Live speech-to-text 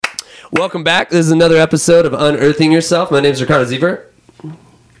Welcome back. This is another episode of Unearthing Yourself. My name is Ricardo Ziever.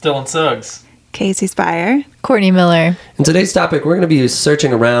 Dylan Suggs. Casey Spire. Courtney Miller. In today's topic, we're going to be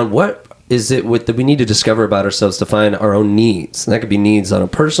searching around what is it that we need to discover about ourselves to find our own needs. And that could be needs on a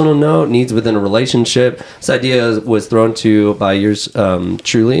personal note, needs within a relationship. This idea was thrown to by yours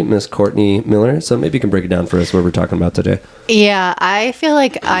truly, Miss Courtney Miller. So maybe you can break it down for us what we're talking about today. Yeah, I feel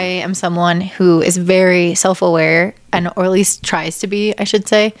like I am someone who is very self-aware, or at least tries to be, I should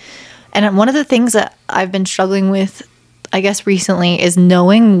say. And one of the things that I've been struggling with, I guess, recently is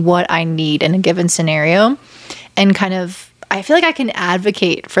knowing what I need in a given scenario. And kind of, I feel like I can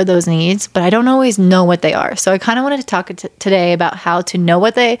advocate for those needs, but I don't always know what they are. So I kind of wanted to talk today about how to know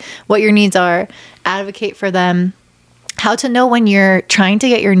what your needs are, advocate for them, how to know when you're trying to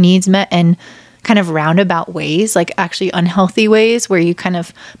get your needs met in kind of roundabout ways, like actually unhealthy ways where you kind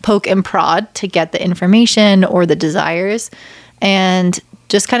of poke and prod to get the information or the desires, and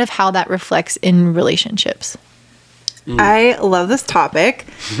just kind of how that reflects in relationships. I love this topic.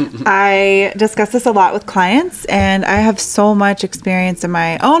 I discuss this a lot with clients, and I have so much experience in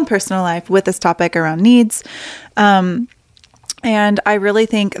my own personal life with this topic around needs. And I really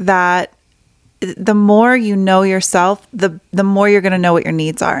think that the more you know yourself, the more you're going to know what your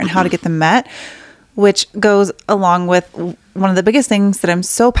needs are and how to get them met, which goes along with one of the biggest things that I'm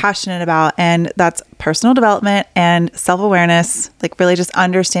so passionate about, and that's personal development and self-awareness, like really just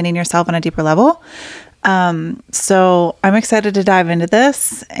understanding yourself on a deeper level. So I'm excited to dive into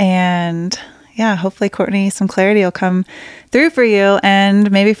this, and yeah, hopefully Courtney, some clarity will come through for you and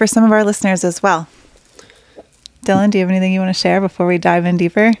maybe for some of our listeners as well. Dylan, do you have anything you want to share before we dive in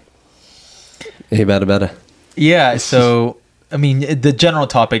deeper? Hey, better. Yeah, so, I mean, the general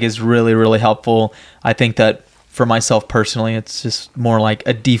topic is really, really helpful. I think that for myself personally, it's just more like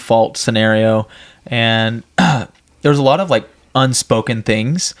a default scenario. And there's a lot of like unspoken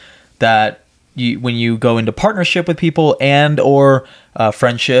things that when you go into partnership with people and or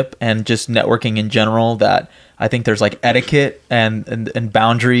friendship and just networking in general, that I think there's like etiquette and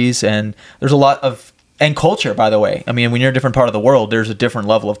boundaries, and there's a lot of, and culture, by the way. I mean, when you're in a different part of the world, there's a different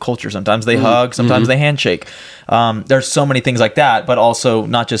level of culture. Sometimes they hug, sometimes they handshake. There's so many things like that, but also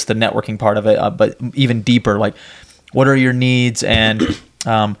not just the networking part of it, but even deeper, like what are your needs, and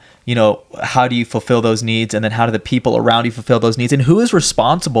how do you fulfill those needs, and then how do the people around you fulfill those needs, and who is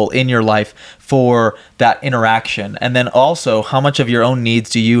responsible in your life for that interaction, and then also how much of your own needs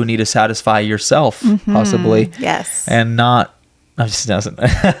do you need to satisfy yourself, possibly, Yes, and not. I'm just doesn't.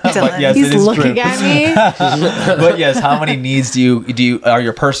 But yes, He's looking at me. But yes, how many needs do you are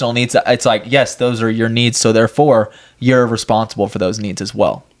your personal needs? It's like, yes, those are your needs, so therefore you're responsible for those needs as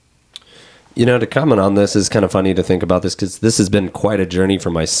well. You know, to comment on this is kind of funny to think about this, because this has been quite a journey for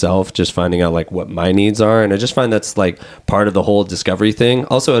myself, just finding out like what my needs are. And I just find that's like part of the whole discovery thing.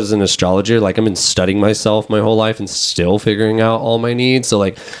 Also, as an astrologer, like I've been studying myself my whole life and still figuring out all my needs. So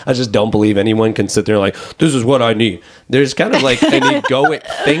like, I just don't believe anyone can sit there like, this is what I need. There's kind of like an egoic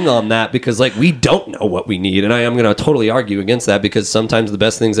thing on that, because like we don't know what we need. And I am going to totally argue against that, because sometimes the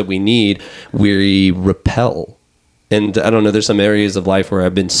best things that we need, we repel. And I don't know, there's some areas of life where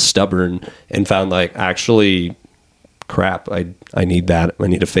I've been stubborn and found like, actually, crap, I need that. I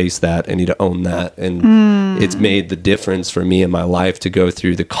need to face that. I need to own that. And it's made the difference for me in my life to go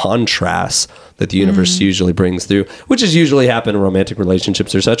through the contrasts that the universe usually brings through, which is usually happen in romantic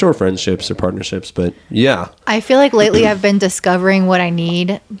relationships or such, or friendships or partnerships. But yeah. I feel like lately I've been discovering what I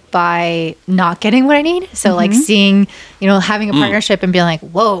need by not getting what I need. So like seeing, having a partnership and being like,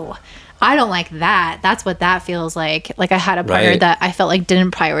 whoa, I don't like that. That's what that feels like. Like I had a partner that I felt like didn't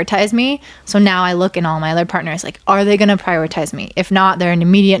prioritize me. So now I look in all my other partners, like, are they going to prioritize me? If not, they're an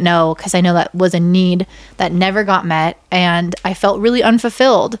immediate no, because I know that was a need that never got met, and I felt really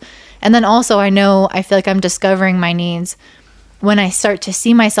unfulfilled. And then also I feel like I'm discovering my needs when I start to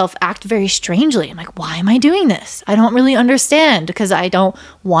see myself act very strangely. I'm like, why am I doing this? I don't really understand, because I don't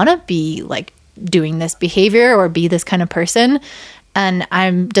want to be like doing this behavior or be this kind of person. And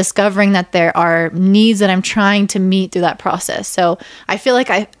I'm discovering that there are needs that I'm trying to meet through that process. So I feel like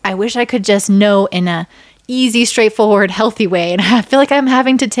I wish I could just know in a easy, straightforward, healthy way. And I feel like I'm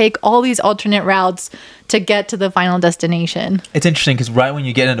having to take all these alternate routes to get to the final destination. It's interesting because right when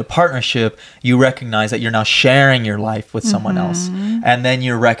you get into partnership, you recognize that you're now sharing your life with someone else. And then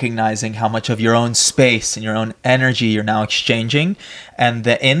you're recognizing how much of your own space and your own energy you're now exchanging. And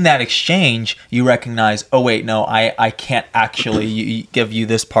in that exchange, you recognize, oh, wait, no, I can't actually give you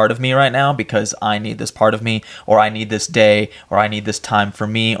this part of me right now because I need this part of me, or I need this day, or I need this time for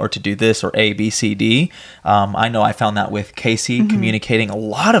me, or to do this, or A, B, C, D. I know I found that with Casey, communicating a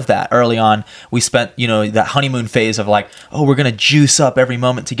lot of that early on. We spent, that honeymoon phase of like, oh, we're going to juice up every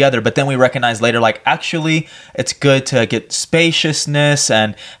moment together. But then we recognize later, like, actually, it's good to get spaciousness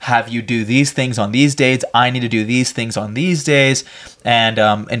and have you do these things on these days. I need to do these things on these days. And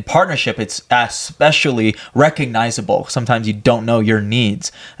in partnership, it's especially recognizable. Sometimes you don't know your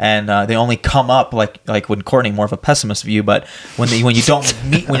needs, and they only come up like when Courtney, more of a pessimist view, but when you don't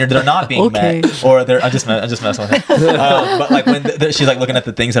meet, when they're not being met, or they're I'm just messing with her. But like when she's like looking at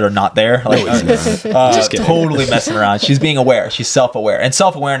the things that are not there, like totally messing around. She's being aware. She's self-aware, and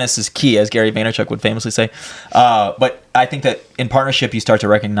self-awareness is key, as Gary Vaynerchuk would famously say. But I think that in partnership, you start to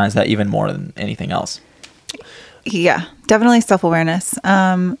recognize that even more than anything else. Yeah, definitely self-awareness.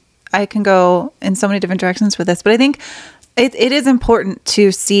 I can go in so many different directions with this, but I think it is important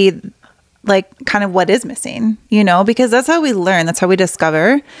to see like kind of what is missing, because that's how we learn. That's how we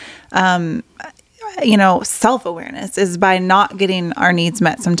discover. Self-awareness is by not getting our needs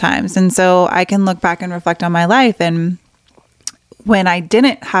met sometimes. And so I can look back and reflect on my life, and when I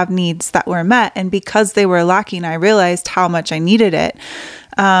didn't have needs that were met, and because they were lacking, I realized how much I needed it.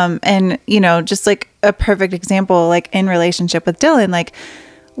 And just like a perfect example, like in relationship with Dylan, like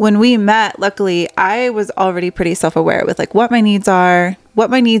when we met, luckily I was already pretty self-aware with like what my needs are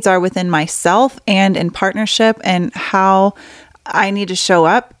within myself and in partnership, and how I need to show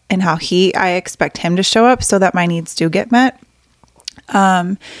up, and how I expect him to show up so that my needs do get met.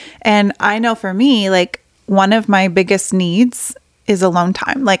 And I know for me, like one of my biggest needs is alone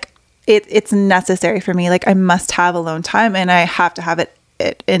time. Like it's necessary for me. Like I must have alone time, and I have to have it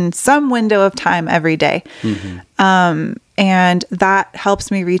in some window of time every day. Mm-hmm. And that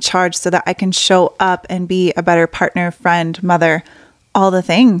helps me recharge so that I can show up and be a better partner, friend, mother, all the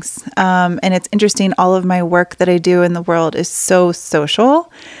things. And it's interesting. All of my work that I do in the world is so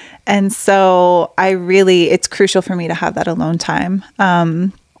social. And so it's crucial for me to have that alone time.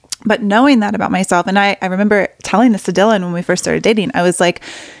 But knowing that about myself, and I remember telling this to Dylan when we first started dating, I was like,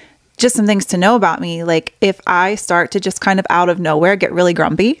 just some things to know about me. Like if I start to just kind of out of nowhere get really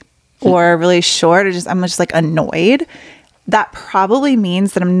grumpy or really short, or I'm just like annoyed, that probably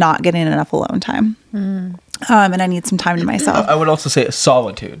means that I'm not getting enough alone time. And I need some time to myself. I would also say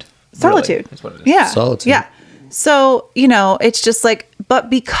solitude. Solitude. Really, is what it is. Yeah. Solitude. Yeah. So, it's just like, but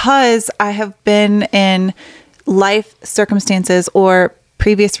because I have been in life circumstances or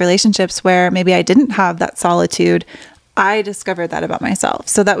previous relationships where maybe I didn't have that solitude, I discovered that about myself.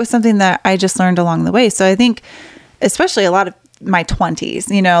 So that was something that I just learned along the way. So I think especially a lot of my 20s,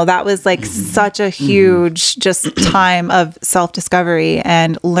 that was like such a huge just time of self-discovery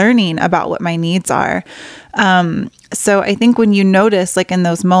and learning about what my needs are. So I think when you notice like in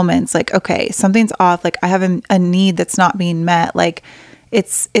those moments, like, okay, something's off, like I have a need that's not being met. Like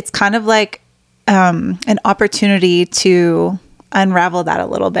it's kind of like an opportunity to unravel that a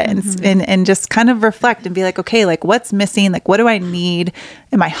little bit and just kind of reflect and be like, okay, like what's missing? Like, what do I need?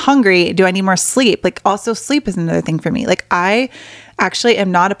 Am I hungry? Do I need more sleep? Like also sleep is another thing for me. Like I actually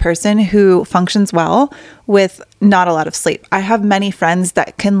am not a person who functions well with not a lot of sleep. I have many friends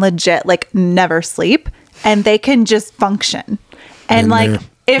that can legit like never sleep and they can just function. And like,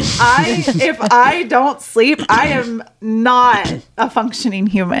 if I don't sleep, I am not a functioning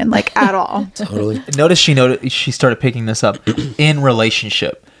human, like at all. Totally. Notice she started picking this up in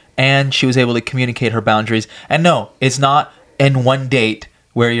relationship, and she was able to communicate her boundaries. And no, it's not in one date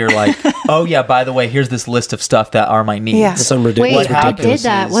where you're like, oh yeah, by the way, here's this list of stuff that are my needs. Yeah. Some Wait, ridiculous. I did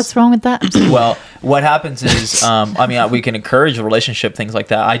that. What's wrong with that? Well, what happens is, we can encourage relationship things like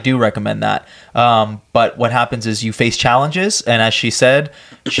that. I do recommend that. But what happens is you face challenges, and as she said,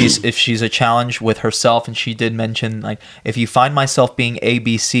 if she's a challenge with herself, and she did mention like, if you find myself being A,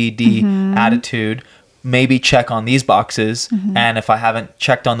 B, C, D attitude, maybe check on these boxes. And if I haven't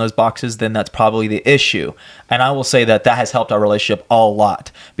checked on those boxes, then that's probably the issue. And I will say that has helped our relationship a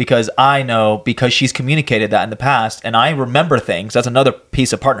lot, because I know, because she's communicated that in the past, and I remember things. That's another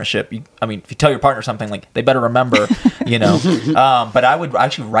piece of partnership. If you tell your partner something, like they better remember, but I would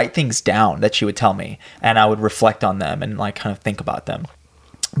actually write things down that she would tell me, and I would reflect on them and like kind of think about them.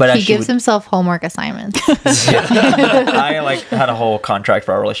 But he gives himself homework assignments. I like had a whole contract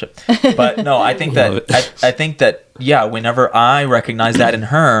for our relationship. But no, I think that yeah, whenever I recognized that in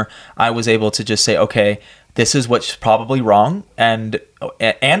her, I was able to just say, okay, this is what's probably wrong, and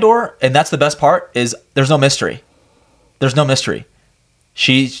that's the best part, is there's no mystery. There's no mystery.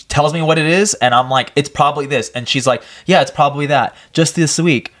 She tells me what it is, and I'm like, it's probably this. And she's like, yeah, it's probably that. Just this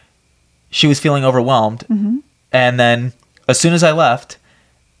week, she was feeling overwhelmed. And then as soon as I left,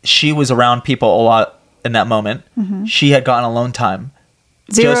 she was around people a lot in that moment. She had gotten alone time.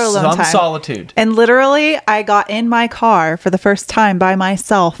 Zero Just alone time. solitude. And literally, I got in my car for the first time by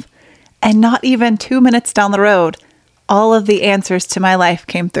myself And not even 2 minutes down the road, all of the answers to my life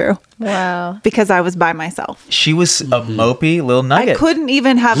came through Wow. because I was by myself. She was a mopey little nugget. I couldn't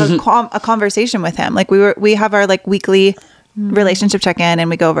even have a conversation with him. Like we have our like weekly relationship check-in and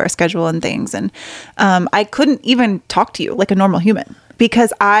we go over our schedule and things. And I couldn't even talk to you like a normal human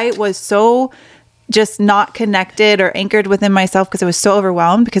because I was so just not connected or anchored within myself because I was so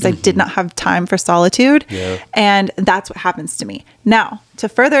overwhelmed because I did not have time for solitude. Yeah. And that's what happens to me. Now, to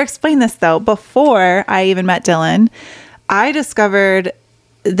further explain this though, before I even met Dylan, I discovered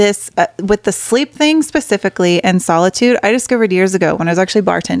this with the sleep thing specifically and solitude. I discovered years ago when I was actually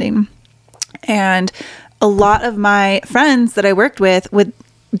bartending. And a lot of my friends that I worked with would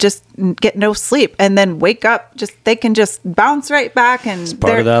just get no sleep and then wake up, they can just bounce right back and It's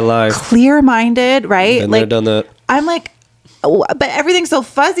part of that life. Clear-minded, right? Been there, done that. I'm like, oh, but everything's so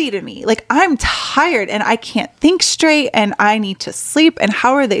fuzzy to me. Like I'm tired and I can't think straight and I need to sleep. And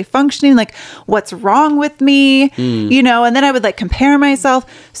how are they functioning? Like what's wrong with me? You know, and then I would like compare myself.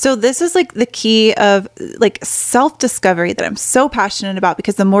 So this is like the key of like self-discovery that I'm so passionate about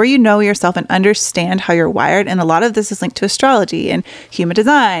because the more you know yourself and understand how you're wired, and a lot of this is linked to astrology and human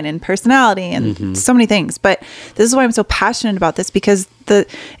design and personality and so many things. But this is why I'm so passionate about this because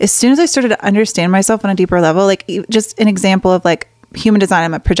as soon as I started to understand myself on a deeper level, like just an example of like human design,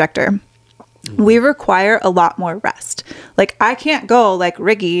 I'm a projector. We require a lot more rest. Like I can't go like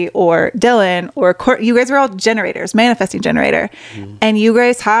Riggy or Dylan or you guys are all generators, manifesting generator. And you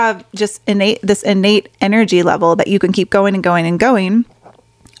guys have just this innate energy level that you can keep going and going and going.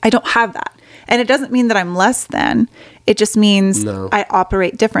 I don't have that. And it doesn't mean that I'm less than. It just means I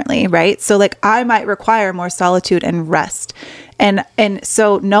operate differently, right? So like I might require more solitude and rest. And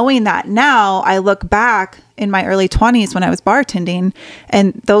so knowing that now, I look back in my early 20s when I was bartending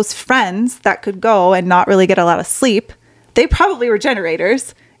and those friends that could go and not really get a lot of sleep, they probably were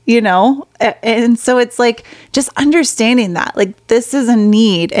generators, you know? And so it's like just understanding that like this is a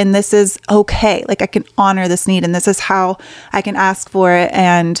need and this is okay. Like I can honor this need and this is how I can ask for it.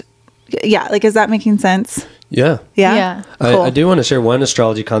 And yeah, like, is that making sense? Yeah. Yeah. I do want to share one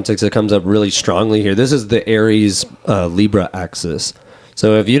astrology context that comes up really strongly here. This is the Aries Libra axis.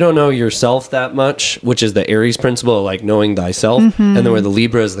 So if you don't know yourself that much, which is the Aries principle, like knowing thyself, and then where the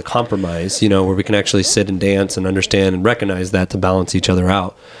Libra is the compromise, you know, where we can actually sit and dance and understand and recognize that to balance each other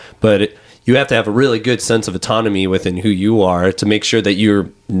out. But you have to have a really good sense of autonomy within who you are to make sure that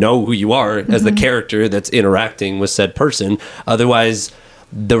you know who you are as the character that's interacting with said person. Otherwise,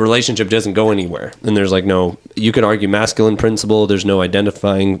 the relationship doesn't go anywhere. And there's like you could argue masculine principle, there's no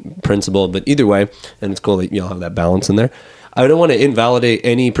identifying principle, but either way, and it's cool that you'll have that balance in there. I don't want to invalidate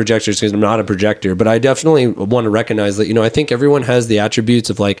any projectors because I'm not a projector, but I definitely want to recognize that, I think everyone has the attributes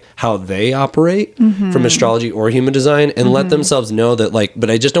of like how they operate from astrology or human design and let themselves know that like, but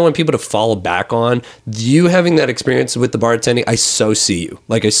I just don't want people to fall back on you having that experience with the bartending. I so see you.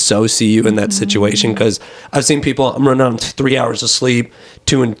 Like I so see you in that situation because I've seen people, I'm running on 3 hours of sleep,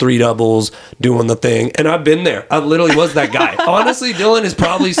 2 and 3 doubles, doing the thing. And I've been there. I literally was that guy. Honestly, Dylan has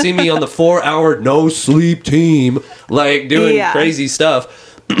probably seen me on the 4-hour no sleep team, like doing crazy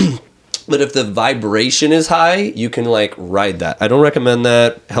stuff. But if the vibration is high, you can like ride that. I don't recommend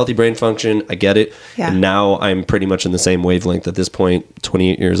that. Healthy brain function, I get it. Yeah. And now I'm pretty much in the same wavelength at this point,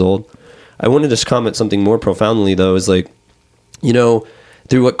 28 years old. I wanted to comment something more profoundly though, is like,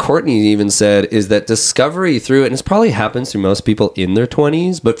 through what Courtney even said, is that discovery through it, and this probably happens through most people in their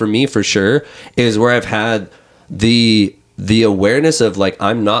 20s, but for me for sure, is where I've had the awareness of like,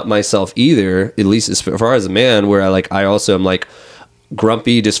 I'm not myself either, at least as far as a man, where I also am like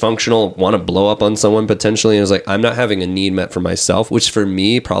grumpy, dysfunctional, want to blow up on someone potentially. And it's like, I'm not having a need met for myself, which for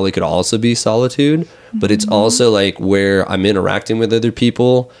me probably could also be solitude, but it's also like where I'm interacting with other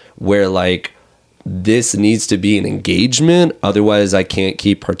people, where like, this needs to be an engagement, otherwise I can't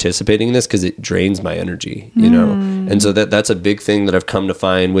keep participating in this because it drains my energy, and so that's a big thing that I've come to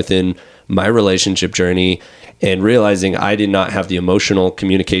find within my relationship journey, and realizing I did not have the emotional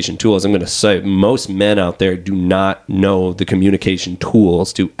communication tools. I'm going to say most men out there do not know the communication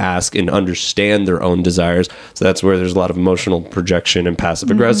tools to ask and understand their own desires. So that's where there's a lot of emotional projection and passive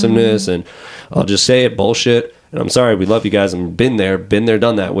aggressiveness, and I'll just say it, bullshit. And I'm sorry, we love you guys. I've been there,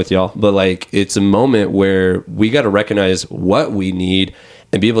 done that with y'all. But like, it's a moment where we got to recognize what we need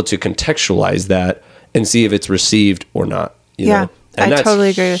and be able to contextualize that and see if it's received or not. You know? And I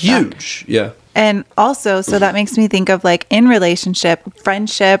totally agree with that. Huge. Yeah. And also, so that makes me think of like in relationship,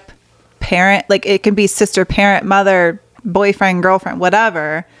 friendship, parent, like it can be sister, parent, mother, boyfriend, girlfriend,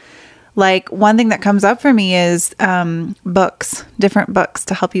 whatever. Like one thing that comes up for me is books, different books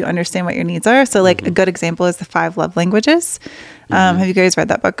to help you understand what your needs are. So like a good example is the 5 Love Languages. Have you guys read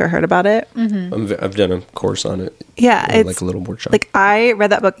that book or heard about it? I've done a course on it. Yeah, it's like a little workshop. Like I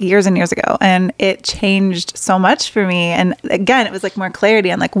read that book years and years ago, and it changed so much for me. And again, it was like more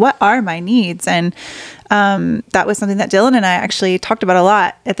clarity on like what are my needs, and that was something that Dylan and I actually talked about a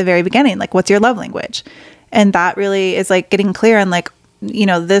lot at the very beginning. Like, what's your love language? And that really is like getting clear on like, you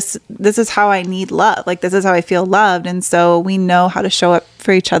know, this is how I need love. Like this is how I feel loved, and so we know how to show up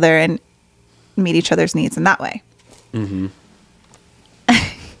for each other and meet each other's needs in that way. Mm-hmm.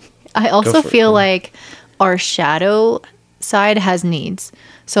 I also feel like our shadow side has needs.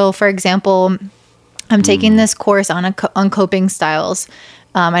 So, for example, I'm taking this course on coping styles.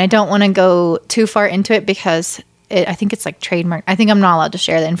 And I don't want to go too far into it because I think it's like trademark. I think I'm not allowed to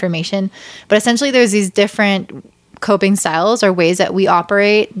share the information. But essentially, there's these different coping styles or ways that we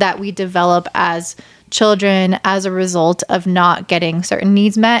operate that we develop as children as a result of not getting certain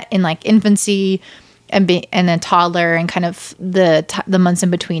needs met in like infancy and then toddler and kind of the months in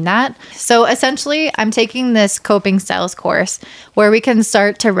between that. So essentially, I'm taking this coping styles course where we can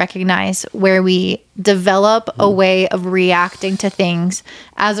start to recognize where we develop a way of reacting to things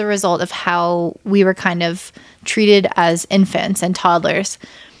as a result of how we were kind of treated as infants and toddlers.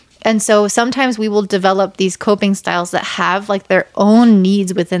 And so sometimes we will develop these coping styles that have like their own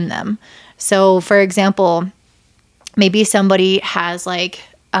needs within them. So for example, maybe somebody has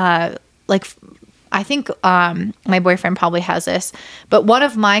I think my boyfriend probably has this, but one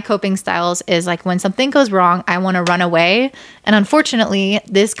of my coping styles is like when something goes wrong, I want to run away. And unfortunately,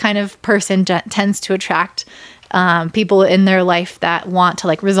 this kind of person tends to attract people in their life that want to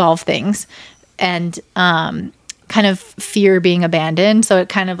like resolve things and kind of fear being abandoned. So it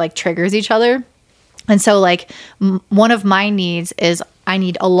kind of like triggers each other. And so like one of my needs is I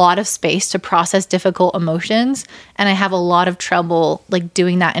need a lot of space to process difficult emotions. And I have a lot of trouble like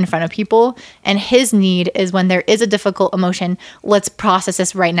doing that in front of people. And his need is when there is a difficult emotion, let's process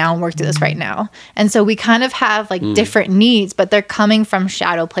this right now and work through this right now. And so we kind of have like different needs, but they're coming from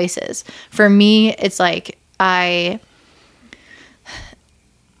shadow places. For me, it's like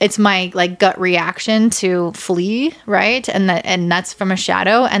it's my like gut reaction to flee, right? And that's from a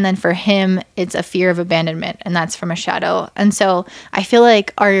shadow. And then for him, it's a fear of abandonment, and that's from a shadow. And so I feel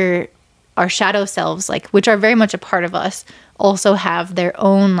like our shadow selves, like which are very much a part of us, also have their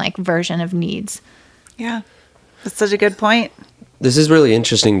own like version of needs. Yeah, that's such a good point. This is really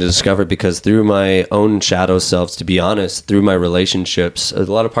interesting to discover because through my own shadow selves, to be honest, through my relationships, a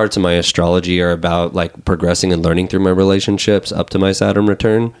lot of parts of my astrology are about like progressing and learning through my relationships up to my Saturn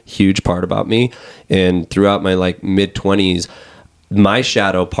return. Huge part about me. And throughout my like mid-20s, my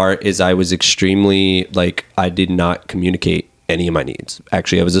shadow part is I was extremely like, I did not communicate any of my needs.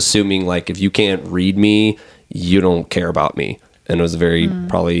 Actually, I was assuming like, if you can't read me, you don't care about me. And it was very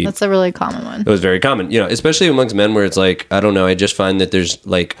probably... That's a really common one. It was very common, you know, especially amongst men where it's like, I don't know, I just find that there's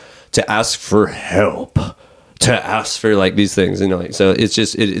like to ask for help, to ask for like these things, you know, like, so it's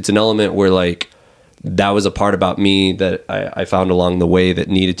just, it's an element where like that was a part about me that I found along the way that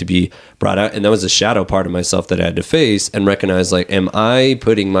needed to be brought out. And that was a shadow part of myself that I had to face and recognize like, am I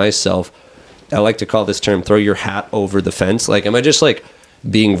putting myself, I like to call this term, throw your hat over the fence. Like, am I just like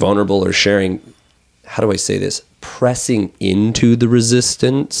being vulnerable or sharing, how do I say this? Pressing into the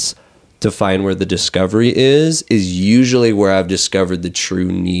resistance to find where the discovery is usually where I've discovered the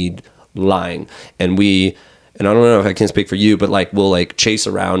true need lying. And I don't know if I can speak for you, but like we'll like chase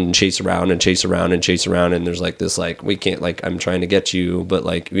around and chase around and chase around and chase around, and there's like this like we can't, like I'm trying to get you, but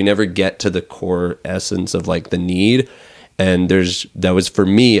like we never get to the core essence of like the need. And that was for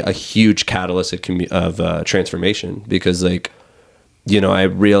me a huge catalyst of transformation, because like, you know, I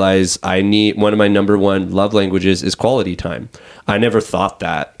realize I need, one of my number one love languages is quality time. I never thought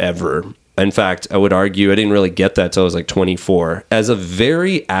that ever. In fact, I would argue I didn't really get that till I was like 24. As a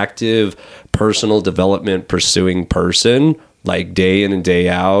very active personal development pursuing person, like day in and day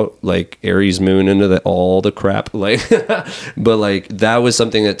out, like Aries moon into all the crap, like, but like that was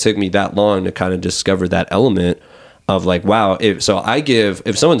something that took me that long to kind of discover that element of like, wow. If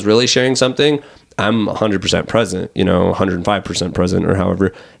someone's really sharing something, I'm 100% present, you know, 105% present or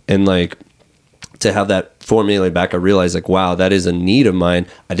however. And like to have that formulated back, I realized like, wow, that is a need of mine.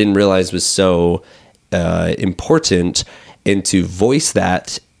 I didn't realize was so important, and to voice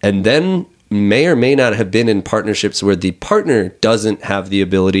that, and then may or may not have been in partnerships where the partner doesn't have the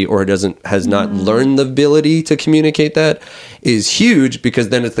ability or has not learned the ability to communicate that is huge, because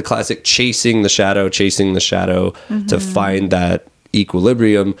then it's the classic chasing the shadow to find that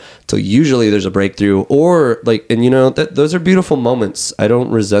equilibrium till usually there's a breakthrough, or like, and you know, that those are beautiful moments. I don't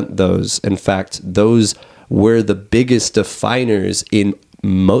resent those. In fact, those were the biggest definers in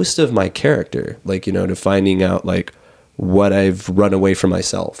most of my character, like, you know, to finding out like what I've run away from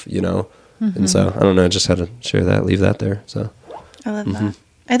myself, you know. And so I don't know, I just had to share that, leave that there. So I love that.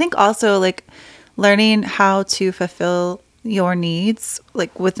 I think also like learning how to fulfill your needs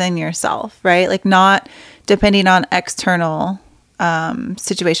like within yourself, right? Like not depending on external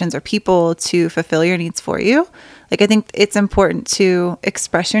situations or people to fulfill your needs for you. Like I think it's important to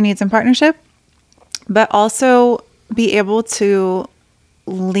express your needs in partnership, but also be able to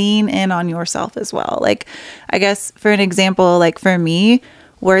lean in on yourself as well. Like I guess for an example, like for me,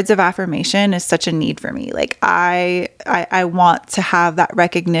 words of affirmation is such a need for me. Like I want to have that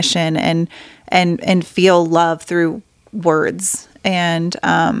recognition and feel love through words. And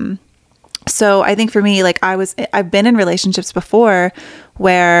so I think for me, like I've been in relationships before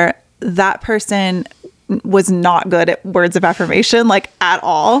where that person was not good at words of affirmation, like at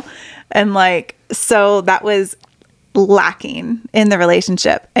all. And like, so that was lacking in the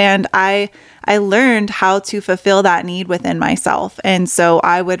relationship. And I learned how to fulfill that need within myself. And so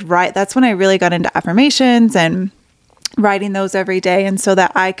I would write, that's when I really got into affirmations and writing those every day. And so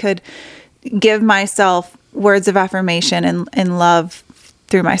that I could give myself words of affirmation and love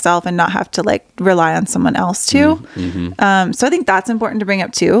through myself and not have to like rely on someone else too. So I think that's important to bring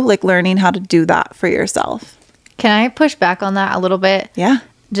up too, like learning how to do that for yourself. Can I push back on that a little bit? Yeah.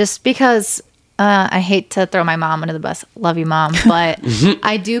 Just because I hate to throw my mom under the bus. Love you, Mom. But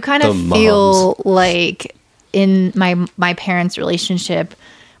I do kind of feel like in my parents' relationship,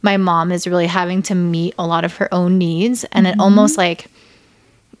 my mom is really having to meet a lot of her own needs. And it's almost like,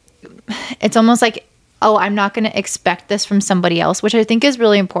 oh, I'm not going to expect this from somebody else, which I think is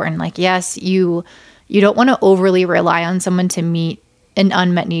really important. Like, yes, you don't want to overly rely on someone to meet an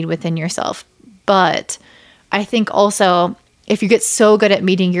unmet need within yourself. But I think also if you get so good at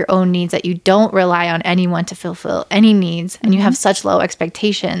meeting your own needs that you don't rely on anyone to fulfill any needs and you have such low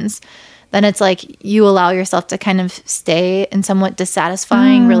expectations, then it's like you allow yourself to kind of stay in somewhat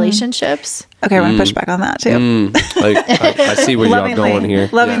dissatisfying relationships. Okay, I'm going to push back on that too. Like, I see where y'all going here.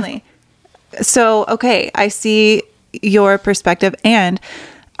 Lovingly. Yeah. So, okay, I see your perspective. And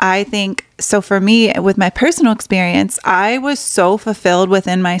I think, so for me, with my personal experience, I was so fulfilled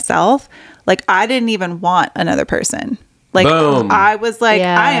within myself. Like, I didn't even want another person. Like, Boom. I was like,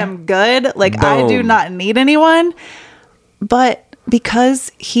 Yeah. I am good. Like, I do not need anyone. But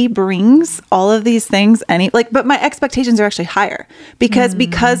because he brings all of these things, but my expectations are actually higher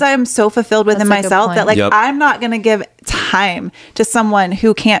because I'm so fulfilled within That's a good myself point. that like, Yep. I'm not going to give time to someone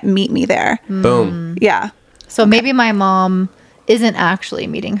who can't meet me there. Boom. Yeah. So maybe my mom isn't actually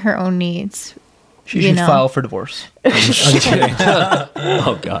meeting her own needs. She You should know. file for divorce. I'm just kidding.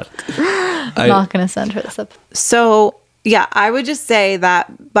 Oh God. I'm not going to send her this up. So yeah, I would just say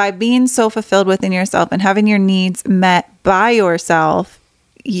that by being so fulfilled within yourself and having your needs met by yourself,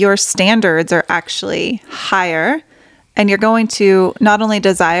 your standards are actually higher and you're going to not only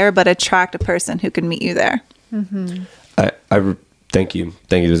desire, but attract a person who can meet you there. I thank you.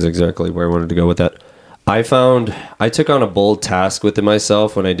 Thank you. This is exactly where I wanted to go with that. I found I took on a bold task within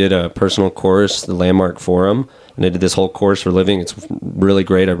myself when I did a personal course, the Landmark Forum, and I did this whole course for living. It's really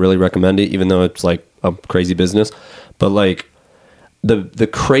great. I really recommend it, even though it's like a crazy business. But like the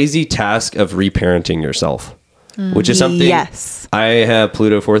crazy task of reparenting yourself, which is something. Yes. I have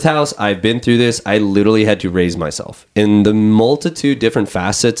Pluto 4th house. I've been through this. I literally had to raise myself in the multitude different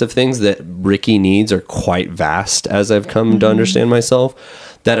facets of things that Ricky needs are quite vast as I've come to understand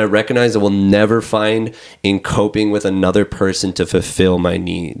myself, that I recognize I will never find in coping with another person to fulfill my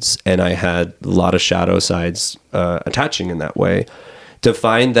needs. And I had a lot of shadow sides attaching in that way. To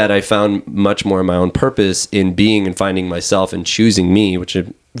find that I found much more of my own purpose in being and finding myself and choosing me, which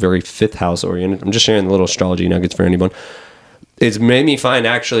is very 5th house oriented. I'm just sharing the little astrology nuggets for anyone. It's made me find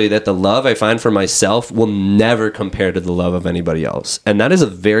actually that the love I find for myself will never compare to the love of anybody else. And that is a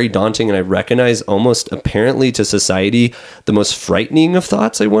very daunting, and I recognize almost apparently to society, the most frightening of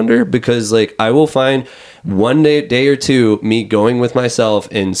thoughts, I wonder, because like I will find one day or two, me going with myself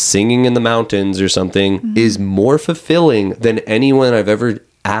and singing in the mountains or something is more fulfilling than anyone I've ever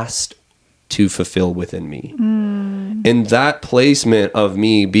asked to fulfill within me. And that placement of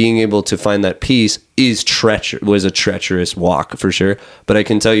me being able to find that peace was a treacherous walk for sure. But I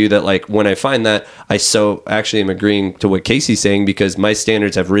can tell you that like when I find that, I so actually am agreeing to what Casey's saying, because my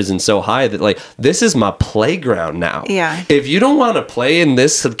standards have risen so high that like this is my playground now. Yeah. If you don't want to play in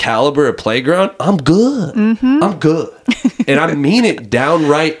this caliber of playground, I'm good. I'm good. And I mean it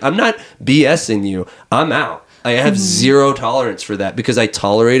downright. I'm not BSing you. I'm out. I have zero tolerance for that because I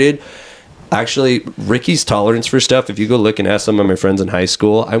tolerated. Actually, Ricky's tolerance for stuff, if you go look and ask some of my friends in high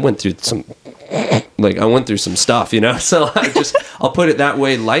school, I went through some stuff, you know? So I'll put it that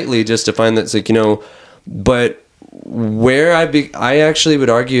way lightly just to find that it's like, you know, but where I actually would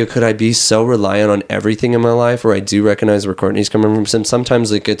argue, could I be so reliant on everything in my life where I do recognize where Courtney's coming from?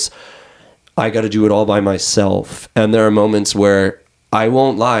 Sometimes like I got to do it all by myself. And there are moments where I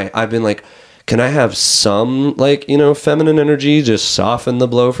won't lie. I've been like, can I have some, like, you know, feminine energy just soften the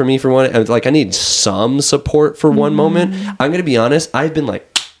blow for me for one? And like, I need some support for one moment. I'm going to be honest. I've been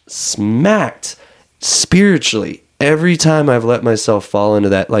like smacked spiritually every time I've let myself fall into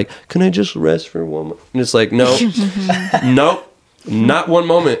that. Like, can I just rest for one moment? And it's like, no, nope, not one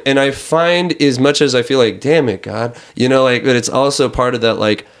moment. And I find as much as I feel like, damn it, God, you know, like, but it's also part of that,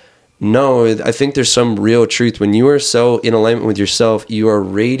 like, no, I think there's some real truth. When you are so in alignment with yourself, you are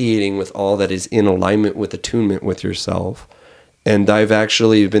radiating with all that is in alignment with attunement with yourself. And I've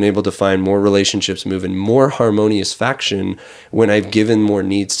actually been able to find more relationships move in more harmonious faction when I've given more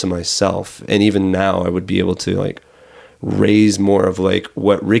needs to myself. And even now I would be able to like raise more of like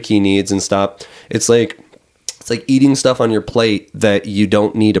what Ricky needs and stop. It's like eating stuff on your plate that you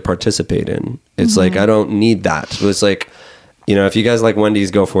don't need to participate in. It's like, I don't need that. It's like, you know, if you guys like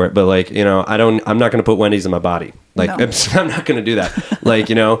Wendy's, go for it. But like, you know, I'm not going to put Wendy's in my body. Like, no. I'm not going to do that. Like,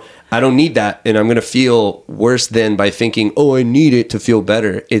 you know, I don't need that. And I'm going to feel worse than by thinking, oh, I need it to feel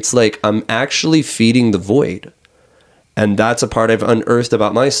better. It's like, I'm actually feeding the void. And that's a part I've unearthed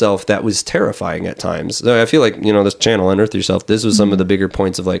about myself that was terrifying at times. So I feel like, you know, this channel, Unearth Yourself, this was some of the bigger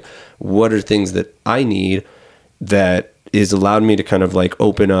points of like, what are things that I need that is allowed me to kind of like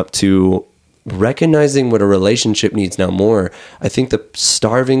open up to recognizing what a relationship needs now more. I think the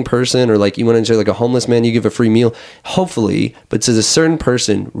starving person, or like you want to say like a homeless man, you give a free meal, hopefully, but to a certain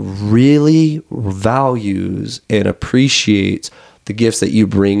person really values and appreciates the gifts that you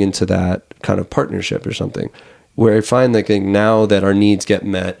bring into that kind of partnership or something, where I find that now that our needs get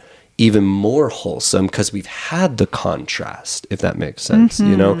met even more wholesome because we've had the contrast, if that makes sense,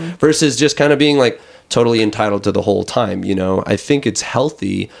 you know, versus just kind of being like totally entitled to the whole time. You know, I think it's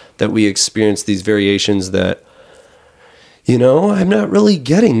healthy that we experience these variations that, you know, I'm not really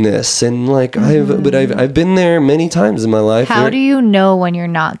getting this. And like, I've been there many times in my life. How do you know when you're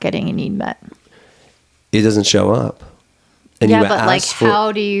not getting a need met? It doesn't show up. And yeah, but like,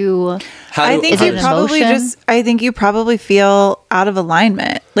 how do you? I think you probably feel out of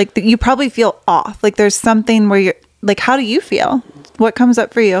alignment. Like you probably feel off. Like there's something where you're like, how do you feel? What comes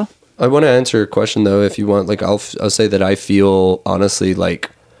up for you? I want to answer a question though, if you want. Like, I'll say that I feel honestly like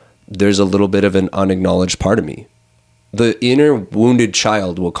there's a little bit of an unacknowledged part of me. The inner wounded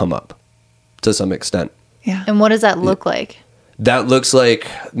child will come up to some extent. Yeah. And what does that look like? That looks like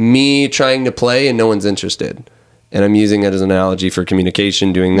me trying to play and no one's interested. And I'm using it as an analogy for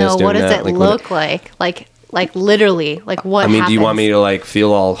communication, doing this, doing that. No, what does it look like? Like literally, like what happens? Do you want me to like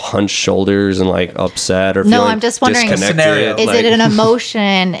feel all hunched shoulders and like upset or no? I'm just wondering. Disconnected? Is it an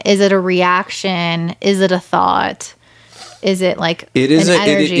emotion? Is it a reaction? Is it a thought? Is it like it is an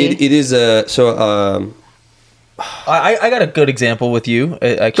energy? It is a I got a good example with you.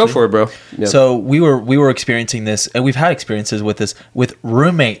 Actually. Go for it, bro. Yep. So we were experiencing this, and we've had experiences with this with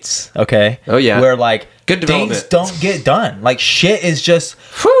roommates. Okay. Oh yeah. Where like good things don't get done. Like shit is just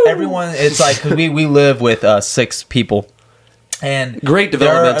everyone. It's like 'cause we live with 6 people. And great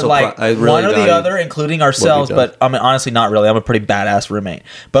developmental, like one or the other, including ourselves. But I mean, honestly, not really. I'm a pretty badass roommate.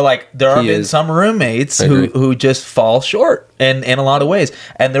 But like, there have been some roommates who just fall short in a lot of ways.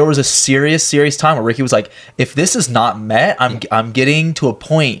 And there was a serious time where Ricky was like, "If this is not met, I'm getting to a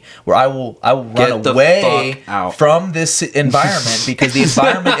point where I will run away from this environment because the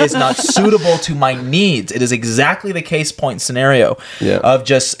environment is not suitable to my needs." It is exactly the case point scenario of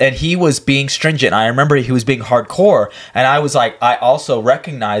just. And he was being stringent. I remember he was being hardcore, and I was like, I also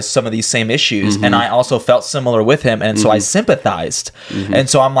recognized some of these same issues, and I also felt similar with him, and so I sympathized. And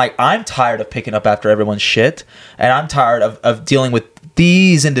so I'm like, I'm tired of picking up after everyone's shit, and I'm tired of dealing with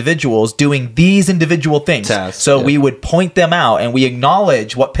these individuals doing these individual things. We would point them out, and we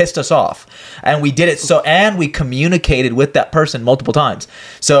acknowledge what pissed us off, and we did it. And we communicated with that person multiple times.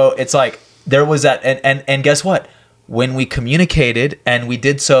 So it's like there was that, and guess what? When we communicated and we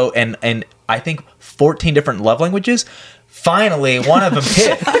did so, and I think 14 different love languages. Finally, one of them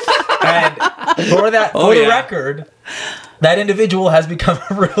hit. And for the record, that individual has become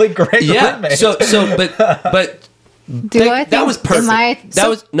a really great roommate. But that was perfect.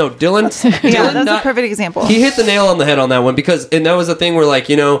 Dylan. Yeah, that's a perfect example. He hit the nail on the head on that one and that was the thing where like,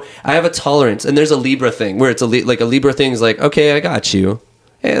 you know, I have a tolerance, and there's a Libra thing where it's like a Libra thing is like, okay, I got you.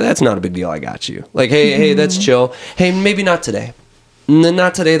 hey, that's not a big deal. I got you. Like, hey, that's chill. Hey, maybe not today.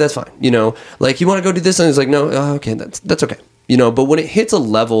 Not today. That's fine. You know, like, you want to go do this? And it's like, no, okay, that's okay. You know, but when it hits a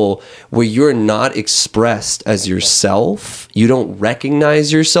level where you're not expressed as yourself, you don't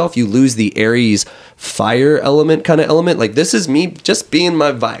recognize yourself, you lose the Aries fire element kind of element. Like, this is me just being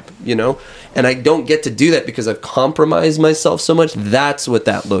my vibe, you know? And I don't get to do that because I've compromised myself so much. That's what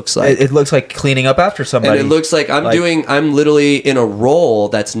that looks like. It looks like cleaning up after somebody. And it looks like I'm literally in a role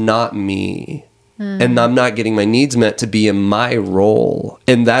that's not me. And I'm not getting my needs met to be in my role.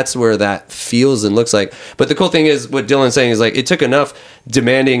 And that's where that feels and looks like. But the cool thing is, what Dylan's saying is, like, it took enough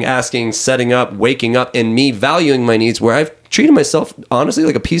demanding, asking, setting up, waking up, and me valuing my needs where I've treated myself, honestly,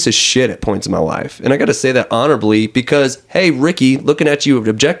 like a piece of shit at points in my life. And I got to say that honorably because, hey, Ricky, looking at you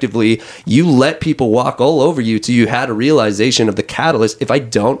objectively, you let people walk all over you till you had a realization of the catalyst. If I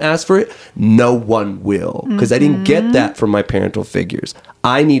don't ask for it, no one will. Because I didn't get that from my parental figures.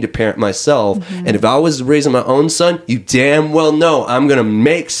 I need to parent myself. And if I was raising my own son, you damn well know I'm going to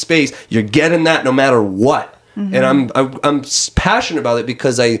make space. You're getting that no matter what. And I'm passionate about it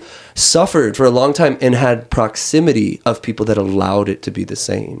because I suffered for a long time and had proximity of people that allowed it to be the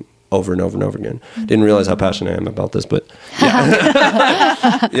same over and over and over again. Didn't realize how passionate I am about this, but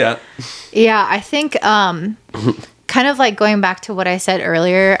yeah. Yeah, I think kind of like going back to what I said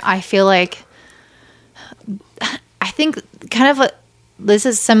earlier, I think kind of this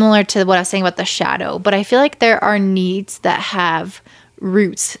is similar to what I was saying about the shadow, but I feel like there are needs that have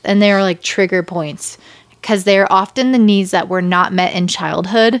roots and they are like trigger points because they're often the needs that were not met in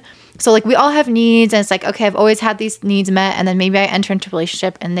childhood. So like we all have needs and it's like, okay, I've always had these needs met, and then maybe I enter into a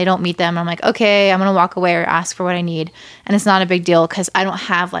relationship and they don't meet them. And I'm like, okay, I'm going to walk away or ask for what I need. And it's not a big deal because I don't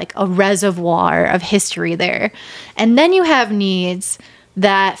have like a reservoir of history there. And then you have needs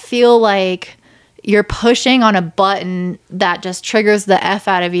that feel like you're pushing on a button that just triggers the F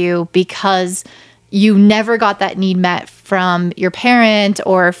out of you because you never got that need met from your parent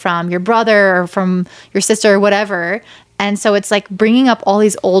or from your brother or from your sister or whatever. And so it's like bringing up all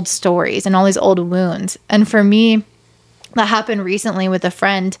these old stories and all these old wounds. And for me, that happened recently with a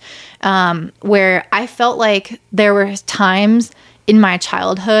friend where I felt like there were times in my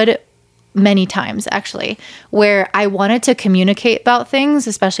childhood, many times actually, where I wanted to communicate about things,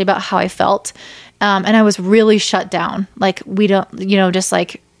 especially about how I felt. And I was really shut down. Like we don't, just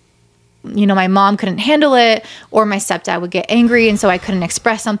like, my mom couldn't handle it or my stepdad would get angry. And so I couldn't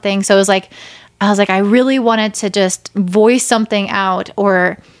express something. So I was like, I really wanted to just voice something out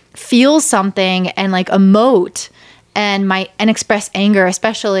or feel something and like emote and express anger,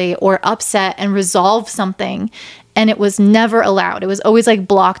 especially, or upset and resolve something. And it was never allowed. It was always like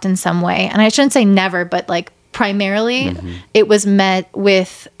blocked in some way. And I shouldn't say never, but like primarily it was met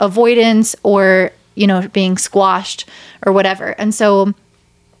with avoidance or, being squashed or whatever. And so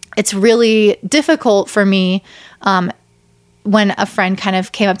it's really difficult for me when a friend kind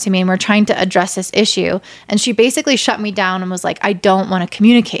of came up to me and we're trying to address this issue. And she basically shut me down and was like, I don't want to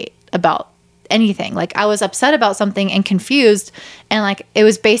communicate about anything. Like I was upset about something and confused. And like, it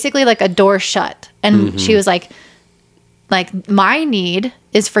was basically like a door shut. And she was like, my need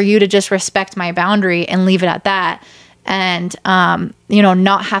is for you to just respect my boundary and leave it at that. And,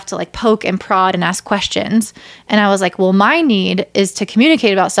 not have to like poke and prod and ask questions. And I was like, well, my need is to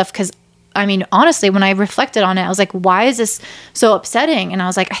communicate about stuff. Cause I mean, honestly, when I reflected on it, I was like, why is this so upsetting? And I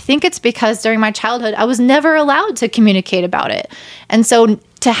was like, I think it's because during my childhood, I was never allowed to communicate about it. And so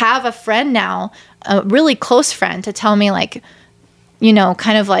to have a friend now, a really close friend, to tell me like,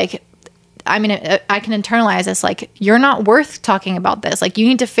 kind of like, I mean, I can internalize this, like, you're not worth talking about this. Like, you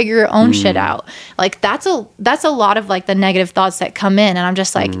need to figure your own shit out. Like, that's a lot of like the negative thoughts that come in. And I'm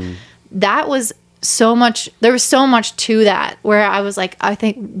just like, that was so much, there was so much to that where I was like, I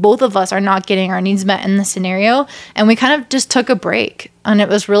think both of us are not getting our needs met in this scenario. And we kind of just took a break and it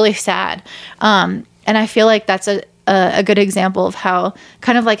was really sad. And I feel like that's a good example of how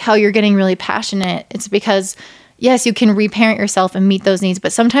kind of like how you're getting really passionate. It's because yes, you can reparent yourself and meet those needs,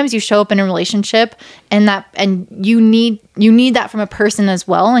 but sometimes you show up in a relationship and you need that from a person as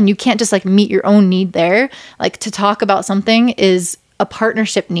well. And you can't just like meet your own need there. Like to talk about something is a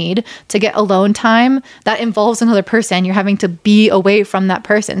partnership need. To get alone time, that involves another person. You're having to be away from that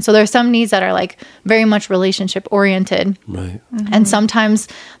person. So there's some needs that are like very much relationship oriented. Right. And sometimes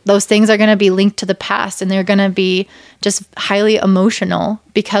those things are going to be linked to the past and they're going to be just highly emotional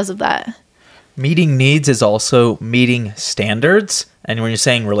because of that. Meeting needs is also meeting standards. And when you're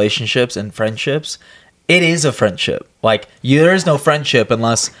saying relationships and friendships, it is a friendship. Like there is no friendship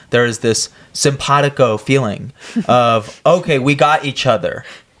unless there is this simpatico feeling of, okay, we got each other.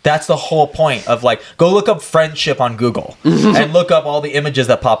 That's the whole point of like, go look up friendship on Google and look up all the images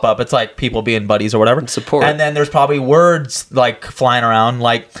that pop up. It's like people being buddies or whatever. Support. And then there's probably words like flying around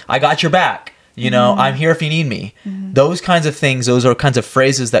like, I got your back. You know, I'm here if you need me. Those kinds of things, those are kinds of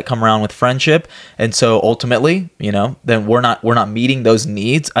phrases that come around with friendship. And so ultimately, you know, then we're not meeting those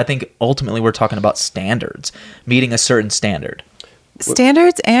needs. I think ultimately we're talking about standards, meeting a certain standard.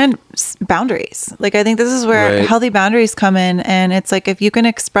 Standards and boundaries. Like, I think this is where Right. healthy boundaries come in. And it's like, if you can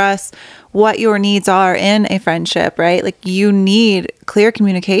express what your needs are in a friendship, right? Like, you need clear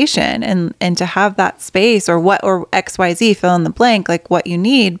communication and to have that space or XYZ, fill in the blank, like what you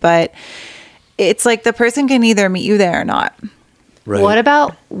need. But it's like the person can either meet you there or not. Right. What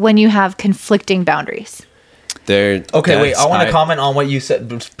about when you have conflicting boundaries? Okay, wait. I want to comment on what you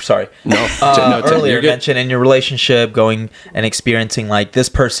said. Sorry. No, earlier you're good. mentioned in your relationship, going and experiencing like this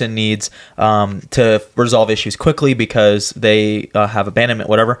person needs to resolve issues quickly because they have abandonment,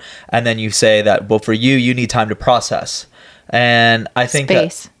 whatever. And then you say that, well, for you need time to process. And I think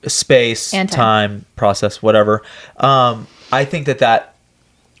space And time, process, whatever. I think that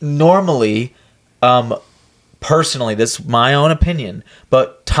normally, personally, this is my own opinion,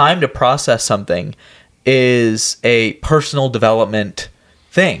 but time to process something is a personal development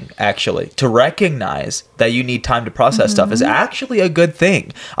thing. Actually, to recognize that you need time to process stuff is actually a good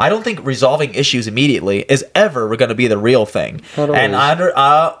thing. I don't think resolving issues immediately is ever going to be the real thing. And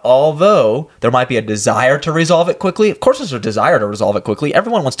although there might be a desire to resolve it quickly, of course there's a desire to resolve it quickly.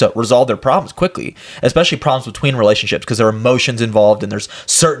 Everyone wants to resolve their problems quickly, especially problems between relationships, because there are emotions involved and there's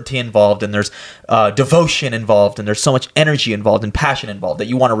certainty involved and there's devotion involved and there's so much energy involved and passion involved that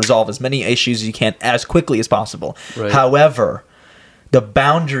you want to resolve as many issues as you can as quickly as possible. Right. However, the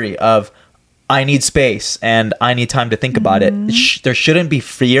boundary of I need space and I need time to think about it. There shouldn't be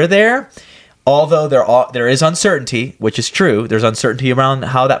fear there. Although there is uncertainty, which is true. There's uncertainty around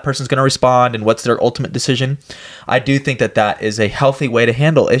how that person's going to respond and what's their ultimate decision. I do think that is a healthy way to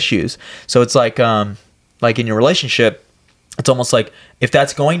handle issues. So it's like in your relationship, it's almost like if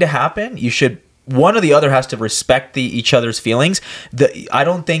that's going to happen, you should, one or the other has to respect each other's feelings.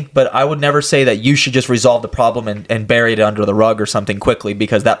 I would never say that you should just resolve the problem and bury it under the rug or something quickly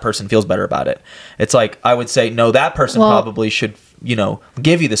because that person feels better about it. It's like, I would say, no, that person probably should,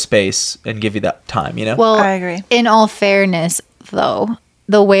 give you the space and give you that time, Well, I agree. In all fairness, though,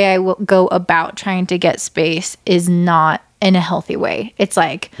 the way I go about trying to get space is not in a healthy way. It's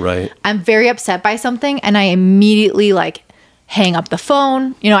like, Right. I'm very upset by something and I immediately hang up the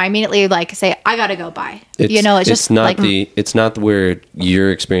phone. I immediately say, I gotta go by. It's just not it's not where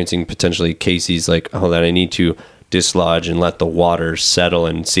you're experiencing potentially Casey's that I need to dislodge and let the water settle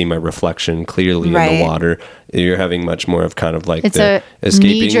and see my reflection clearly in Right. the water. You're having much more of kind of it's the a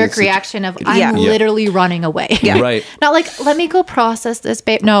escaping knee-jerk reaction of I'm Yeah. literally running away. Yeah. Right. Not let me go process this,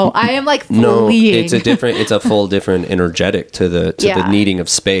 babe. No, I am No, fleeing. it's a full different energetic to the Yeah. needing of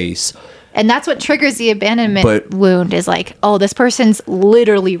space. And that's what triggers the abandonment wound is this person's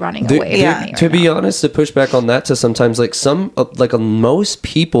literally running away yeah. from me right To be now. honest, to push back on that, to sometimes most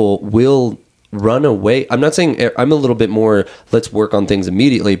people will run away. I'm not saying I'm a little bit more, let's work on things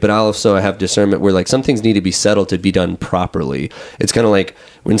immediately, but I also have discernment where some things need to be settled to be done properly. It's kind of like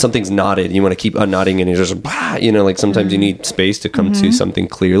when something's knotted, you want to keep unknotting and you're just, sometimes you need space to come to something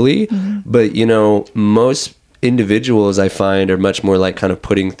clearly. But, most individuals I find are much more kind of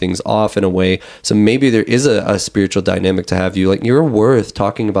putting things off in a way. So maybe there is a spiritual dynamic to have you you're worth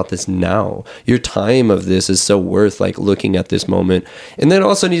talking about this now. Your time of this is so worth looking at this moment. And then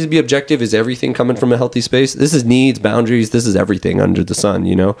also needs to be objective. Is everything coming from a healthy space? This is needs, boundaries. This is everything under the sun,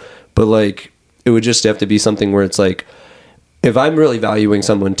 But it would just have to be something where it's if I'm really valuing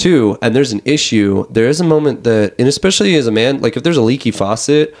someone too, and there's an issue, there is a moment that, and especially as a man, if there's a leaky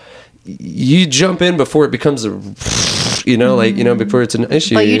faucet, you jump in before it becomes before it's an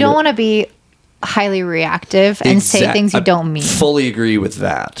issue. But you don't want to be highly reactive and say things you don't mean. I fully agree with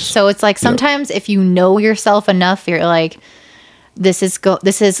that. So it's sometimes if you know yourself enough, you're this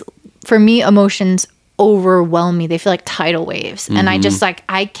is for me, emotions overwhelm me. They feel like tidal waves. And I just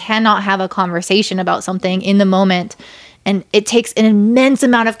I cannot have a conversation about something in the moment. And it takes an immense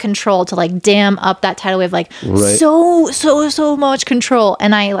amount of control to dam up that tidal wave, Right. so much control.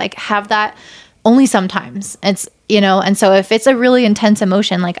 And I have that only sometimes. It's, and so if it's a really intense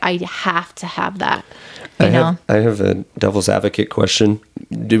emotion, I have to have that, you know? I have a devil's advocate question.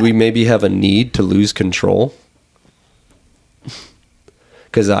 Do we maybe have a need to lose control?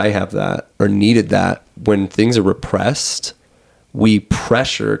 Because I have that or needed that. When things are repressed, we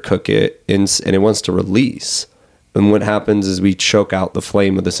pressure cook it and it wants to release. And what happens is we choke out the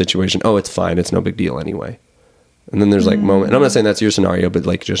flame of the situation. Oh, it's fine. It's no big deal anyway. And then there's like moment, and I'm not saying that's your scenario, but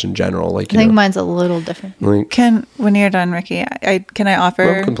like just in general, like, I think mine's a little different. like, When you're done, Ricky, can I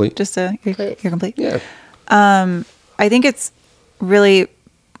offer I'm complete. just you're complete? yeah. I think it's really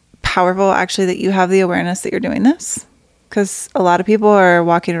powerful actually that you have the awareness that you're doing this, because a lot of people are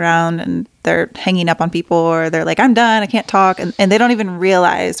walking around and they're hanging up on people, or they're like, I'm done, I can't talk. And they don't even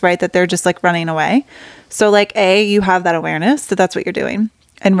realize, right, that they're just like running away. So like, you have that awareness that that's what you're doing,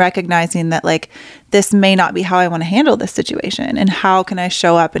 and recognizing that like, this may not be how I want to handle this situation, and how can I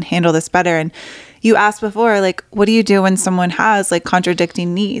show up and handle this better? And you asked before, like, what do you do when someone has like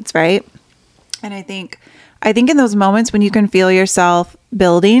contradicting needs, right? And I think in those moments when you can feel yourself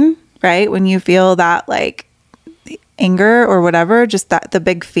building, right? When you feel that like anger or whatever, just that the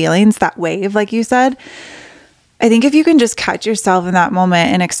big feelings, that wave, like you said, I think if you can just catch yourself in that moment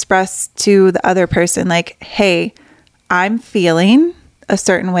and express to the other person, like, hey, I'm feeling a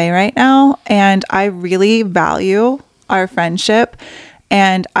certain way right now, and I really value our friendship,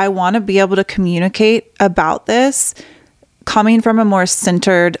 and I want to be able to communicate about this coming from a more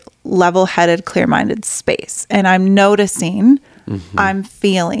centered, level-headed, clear-minded space. And I'm noticing I'm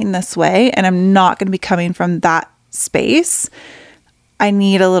feeling this way, and I'm not going to be coming from that space. I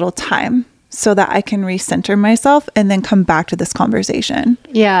need a little time so that I can recenter myself and then come back to this conversation.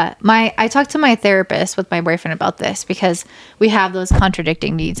 Yeah. I talked to my therapist with my boyfriend about this, because we have those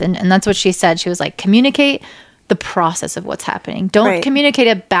contradicting needs. And that's what she said. She was like, communicate the process of what's happening. Don't communicate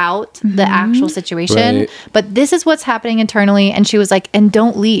about the actual situation, Right. but this is what's happening internally. And she was like, and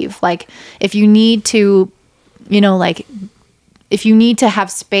don't leave. Like, if you need to, like, if you need to have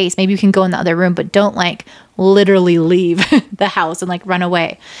space, maybe you can go in the other room, but don't like literally leave the house and like run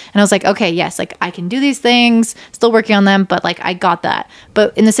away. And I was like, okay, yes, like I can do these things, still working on them, but like I got that.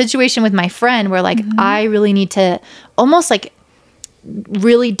 But in the situation with my friend where like I really need to almost like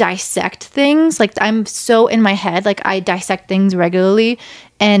really dissect things, like I'm so in my head, like I dissect things regularly,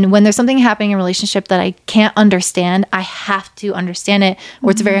 and when there's something happening in a relationship that I can't understand, I have to understand it, or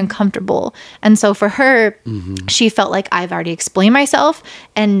it's very uncomfortable. And so for her, she felt like I've already explained myself,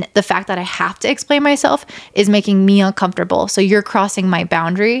 and the fact that I have to explain myself is making me uncomfortable, so you're crossing my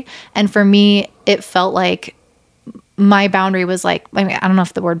boundary. And for me, it felt like my boundary was like, I mean, I don't know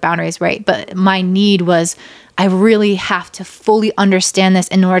if the word boundary is right, but my need was, I really have to fully understand this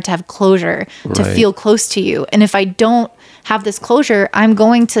in order to have closure, to feel close to you. And if I don't have this closure, I'm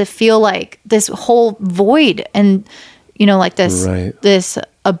going to feel like this whole void and, like this, this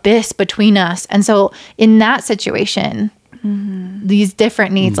abyss between us. And so in that situation, these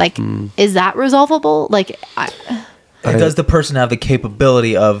different needs, like, is that resolvable? Like, does the person have the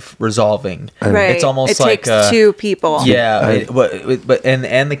capability of resolving? Right. It's almost it like takes two people. Yeah, but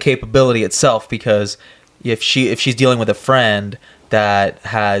the capability itself, because if she's dealing with a friend that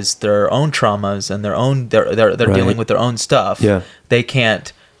has their own traumas and they're dealing with their own stuff, they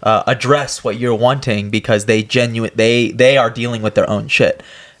can't address what you're wanting because they are dealing with their own shit.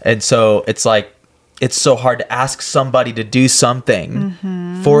 And so it's like, it's so hard to ask somebody to do something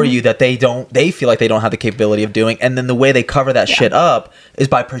for you that they feel like they don't have the capability of doing. And then the way they cover that shit up is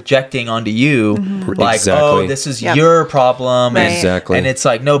by projecting onto you, like, oh, this is your problem. And it's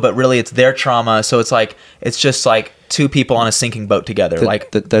like, no, but really it's their trauma. So it's like, it's just like two people on a sinking boat together,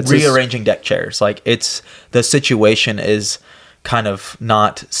 that's rearranging deck chairs. Like, it's, the situation is kind of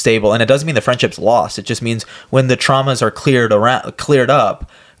not stable. And it doesn't mean the friendship's lost. It just means when the traumas are cleared up,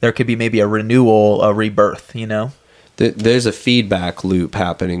 there could be maybe a renewal, a rebirth, There's a feedback loop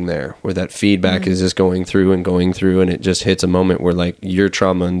happening there, where that feedback is just going through, and it just hits a moment where like your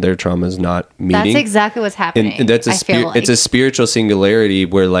trauma and their trauma is not meeting. That's exactly what's happening. And that's it's a spiritual singularity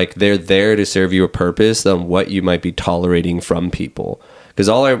where like they're there to serve you a purpose on what you might be tolerating from people. Because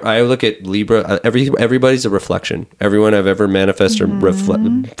I look at Libra, everybody's a reflection. Everyone I've ever manifested or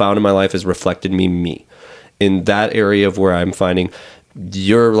found in my life has reflected me. In that area of where I'm finding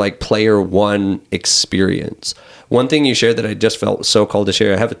your like player one experience. One thing you shared that I just felt so called to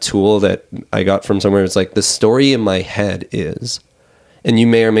share, I have a tool that I got from somewhere. It's like, the story in my head is, and you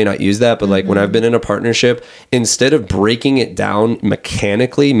may or may not use that, but like when I've been in a partnership, instead of breaking it down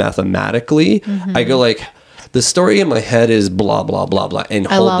mechanically, mathematically, I go like, the story in my head is blah, blah, blah, blah, and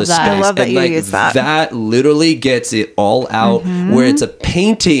hold the space. I love that and you like, use that. That literally gets it all out, where it's a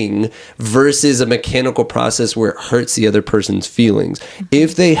painting versus a mechanical process where it hurts the other person's feelings.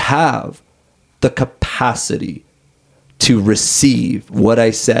 If they have the capacity to receive what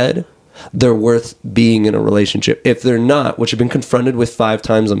I said, they're worth being in a relationship. If they're not, which I've been confronted with 5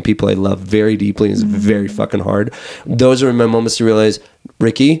 times on people I love very deeply, and it's very fucking hard. Those are my moments to realize,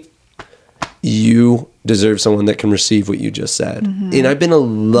 Ricky, you deserve someone that can receive what you just said. And I've been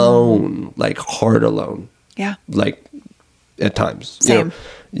alone, like hard alone. Yeah. like at times. Same.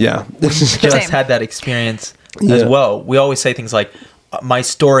 Yeah. Just Same. had that experience Yeah. as well. We always say things like, my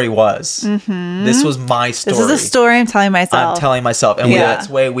story was, this was my story. This is a story I'm telling myself. I'm telling myself, and Yeah. that's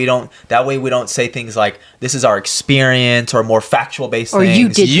way we don't. That way we don't say things like this is our experience or more factual based Or things. you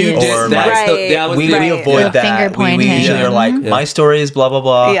did You this. did Or that. Right. That was we, the- we Right. avoid The that. finger We pointing. usually are like, Yeah. my story is blah blah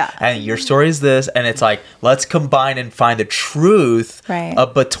blah, Yeah. and your story is this, and it's like let's combine and find the truth Right.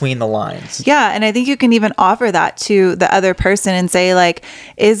 up between the lines. Yeah, and I think you can even offer that to the other person and say like,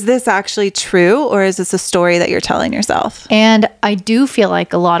 is this actually true or is this a story that you're telling yourself? And I do feel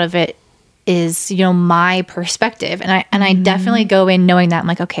like a lot of it is, you know, my perspective. And I definitely go in knowing that I'm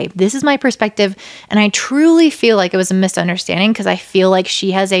like, okay, this is my perspective. And I truly feel like it was a misunderstanding because I feel like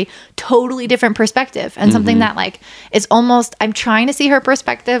she has a totally different perspective and something that like is almost, I'm trying to see her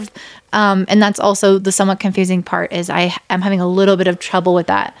perspective. And that's also the somewhat confusing part is I am having a little bit of trouble with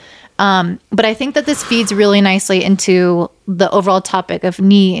that. But I think that this feeds really nicely into the overall topic of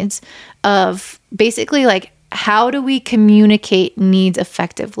needs, of basically like, how do we communicate needs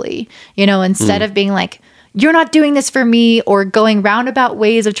effectively? You know, instead of being like, you're not doing this for me, or going roundabout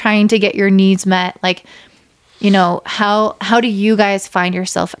ways of trying to get your needs met. Like, you know, how do you guys find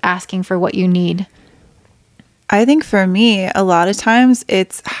yourself asking for what you need? I think for me, a lot of times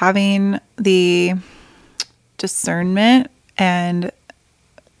it's having the discernment and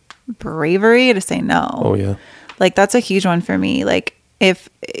bravery to say no. Oh yeah. Like that's a huge one for me. Like if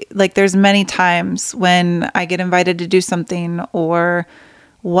like there's many times when I get invited to do something or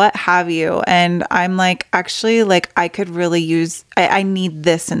what have you, and I'm like, actually, like I could really use, I need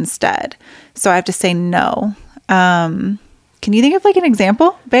this instead. So I have to say no. Can you think of like an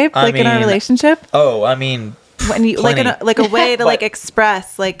example, babe? I Like in our mean, relationship? Oh, I mean, When you like plenty. like a way to like But-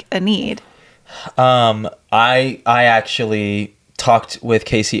 express like a need. I actually talked with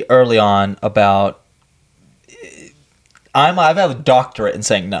Casey early on about I have a doctorate in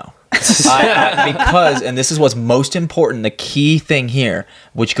saying no. Because, and this is what's most important, the key thing here,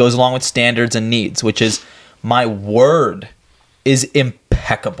 which goes along with standards and needs, which is my word is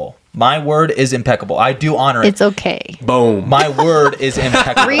impeccable. My word is impeccable. I do honor it. It's okay. Boom. My word is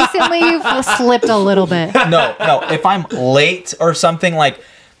impeccable. Recently, you've slipped a little bit. No. If I'm late or something like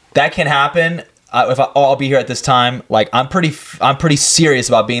that can happen. I'll be here at this time. Like I'm pretty serious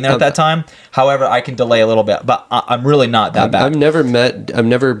about being there at that time. However, I can delay a little bit, but I'm really not that bad. I've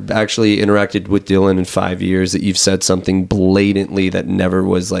never actually interacted with Dylan in 5 years that you've said something blatantly that never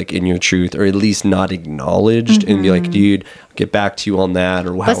was like in your truth, or at least not acknowledged, and be like, dude, I'll get back to you on that,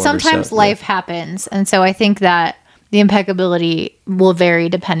 or But sometimes life happens. And so I think that the impeccability will vary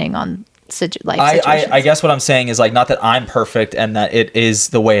depending on life situations. I guess what I'm saying is like not that I'm perfect and that it is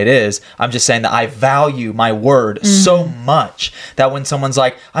the way it is. I'm just saying that I value my word so much that when someone's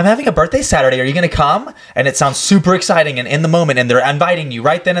like, I'm having a birthday Saturday, are you going to come? And it sounds super exciting and in the moment, and they're inviting you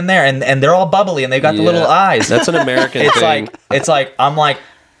right then and there, and they're all bubbly and they've got the little eyes. That's an American thing. It's like I'm like,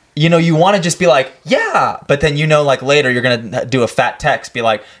 you know, you want to just be like, yeah, but then you know, like later you're gonna do a fat text, be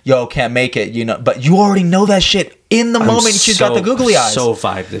like, yo, can't make it, you know, but you already know that shit in the moment. She's got the googly eyes. So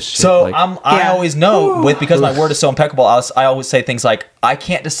vibe this shit. So like, I always know because my word is so impeccable. I always say things like, I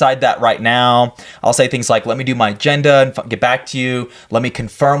can't decide that right now. I'll say things like, let me do my agenda and get back to you. Let me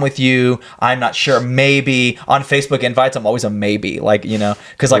confirm with you. I'm not sure. Maybe on Facebook invites, I'm always a maybe, like, you know,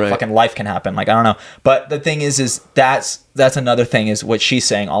 because like Right. fucking life can happen. Like, I don't know. But the thing is that's another thing is what she's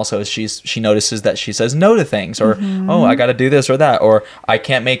saying also is she notices that she says no to things, or, oh, I got to do this or that, or I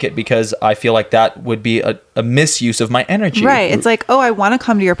can't make it because I feel like that would be a misuse of my energy. Right. It's like, oh, I want to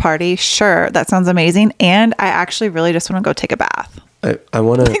come to your party. Sure. That sounds amazing. And I actually really just want to go take a bath. I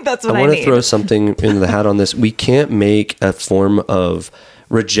want to. that's what I want to need. throw something into the hat on this. We can't make a form of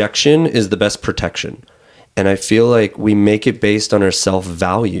rejection is the best protection, and I feel like we make it based on our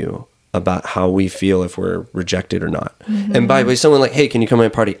self-value about how we feel if we're rejected or not. And by the way, someone like, hey, can you come to my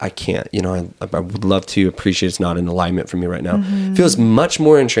party? I can't. You know, I would love to appreciate it's not in alignment for me right now. It feels much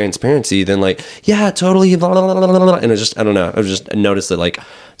more in transparency than like, yeah, totally. Blah, blah, blah, blah, blah. And I don't know. I've just noticed that like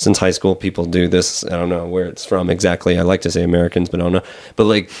since high school, people do this. I don't know where it's from exactly. I like to say Americans, but I don't know. But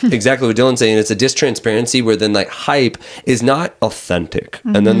like exactly what Dylan's saying, it's a distransparency where then like hype is not authentic.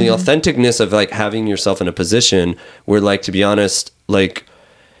 And then the authenticness of like having yourself in a position where like, to be honest, like,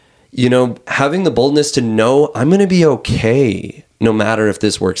 you know, having the boldness to know I'm going to be okay no matter if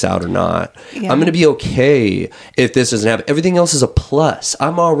this works out or not. Yeah. I'm going to be okay if this doesn't happen. Everything else is a plus.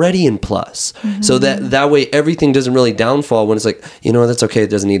 I'm already in plus. So that way everything doesn't really downfall when it's like, you know, that's okay. It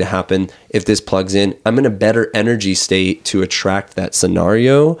doesn't need to happen. If this plugs in, I'm in a better energy state to attract that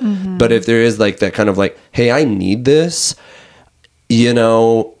scenario. But if there is like that kind of like, hey, I need this, you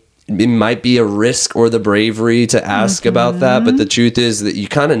know, it might be a risk or the bravery to ask about that, but the truth is that you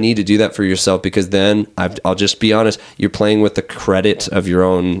kind of need to do that for yourself, because then I'll just be honest, you're playing with the credit of your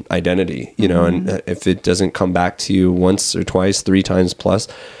own identity, you know, and if it doesn't come back to you once or twice, 3 times plus,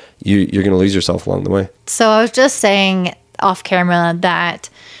 you're going to lose yourself along the way. So I was just saying off camera that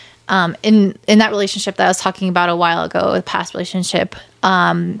in that relationship that I was talking about a while ago, the past relationship,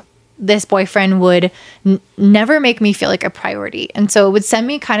 this boyfriend would never make me feel like a priority. And so it would send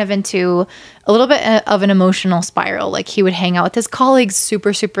me kind of into a little bit of an emotional spiral. Like he would hang out with his colleagues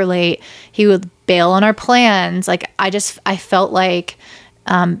super, super late. He would bail on our plans. Like I felt like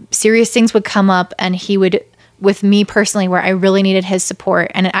serious things would come up, and he would, with me personally, where I really needed his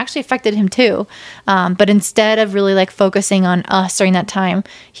support, and it actually affected him too. But instead of really like focusing on us during that time,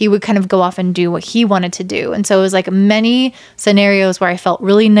 he would kind of go off and do what he wanted to do. And so it was like many scenarios where I felt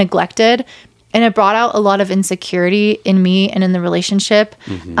really neglected, and it brought out a lot of insecurity in me and in the relationship.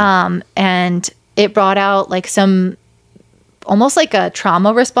 And it brought out like some, almost like a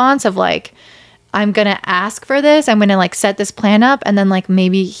trauma response of like, I'm going to ask for this. I'm going to like set this plan up. And then like,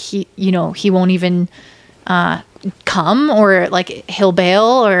 maybe he won't even come, or like he'll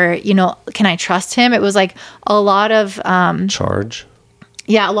bail, or, you know, can I trust him? It was like a lot of Charge.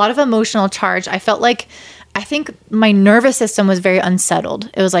 Yeah, a lot of emotional charge. I felt like, I think my nervous system was very unsettled.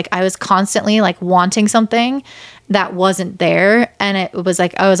 It was like I was constantly like wanting something that wasn't there, and it was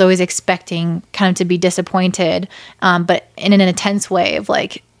like I was always expecting kind of to be disappointed, but in an intense way of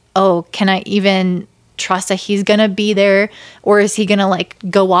like, oh, can I even trust that he's gonna be there, or is he gonna like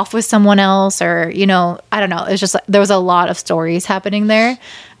go off with someone else, or, you know, I don't know. It's just like there was a lot of stories happening there.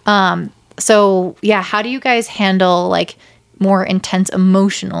 So yeah, how do you guys handle like more intense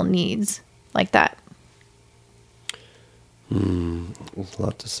emotional needs like that? There's a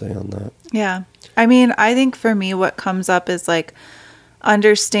lot to say on that. Yeah. I mean, I think for me, what comes up is like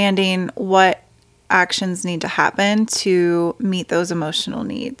understanding what actions need to happen to meet those emotional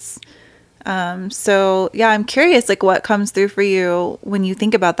needs. So yeah, I'm curious, like what comes through for you when you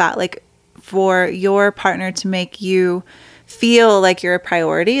think about that, like for your partner to make you feel like you're a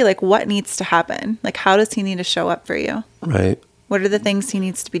priority, like what needs to happen? Like how does he need to show up for you? Right. What are the things he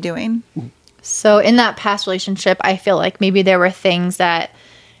needs to be doing? So in that past relationship, I feel like maybe there were things that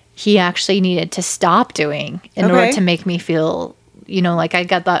he actually needed to stop doing in order to make me feel, you know, like I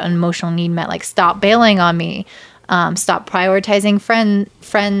got that emotional need met, like stop bailing on me. Stop prioritizing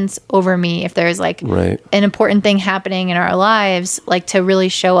friends over me. If there's like an important thing happening in our lives, like to really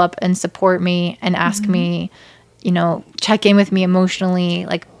show up and support me and ask me, you know, check in with me emotionally,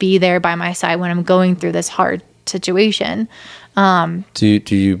 like be there by my side when I'm going through this hard situation. Do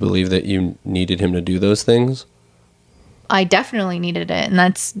you believe that you needed him to do those things? I definitely needed it. And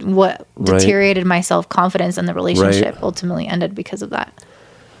that's what deteriorated my self-confidence, and the relationship ultimately ended because of that.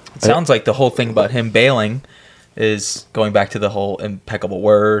 It sounds like the whole thing about him bailing is going back to the whole impeccable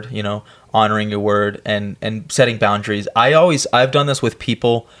word, you know, honoring your word and setting boundaries. I've done this with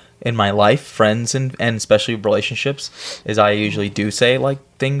people in my life, friends and especially relationships, is I usually do say like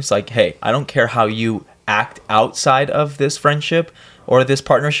things like, hey, I don't care how you act outside of this friendship or this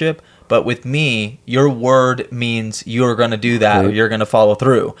partnership, but with me, your word means you're going to do that, or you're going to follow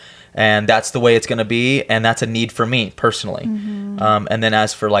through. And that's the way it's going to be. And that's a need for me personally. And then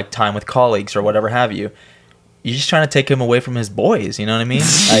as for like time with colleagues or whatever have you, you're just trying to take him away from his boys. You know what I mean?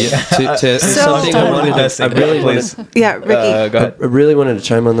 I really wanted to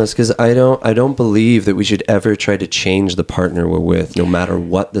chime on this, because I don't believe that we should ever try to change the partner we're with, no matter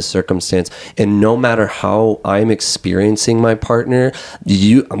what the circumstance, and no matter how I'm experiencing my partner.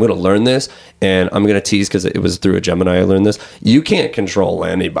 I'm going to learn this, and I'm going to tease because it was through a Gemini I learned this. You can't control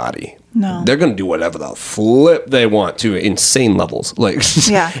anybody. No. They're going to do whatever the flip they want to insane levels. Like,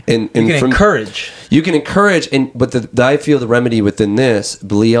 yeah. and you can encourage. You can encourage, but I feel the remedy within this,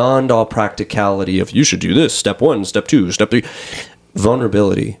 beyond all practicality of you should do this, step 1, step 2, step 3,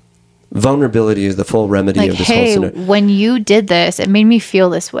 vulnerability. Vulnerability is the full remedy like, of this hey, whole scenario. When you did this, it made me feel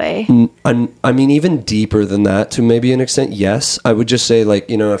this way. I mean, even deeper than that, to maybe an extent, yes. I would just say, like,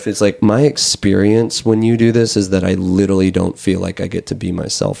 you know, if it's like my experience when you do this is that I literally don't feel like I get to be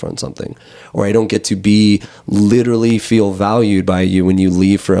myself on something, or I don't get to literally feel valued by you when you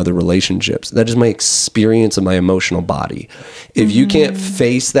leave for other relationships. That is my experience of my emotional body. If you can't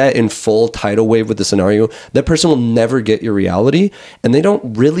face that in full tidal wave with the scenario, that person will never get your reality, and they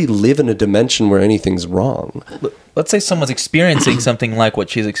don't really live in a dimension where anything's wrong. Let's say someone's experiencing something like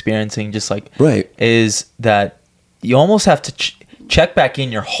what she's experiencing, just like is that you almost have to check back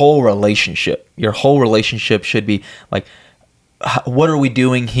in your whole relationship. Your whole relationship should be like, what are we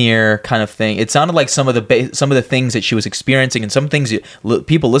doing here kind of thing. It sounded like some of the things that she was experiencing, and some things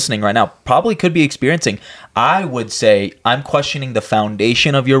people listening right now probably could be experiencing. I would say I'm questioning the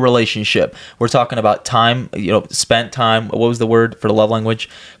foundation of your relationship. We're talking about time, spent time. What was the word for the love language?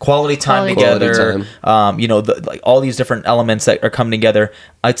 Quality time together. Like all these different elements that are coming together.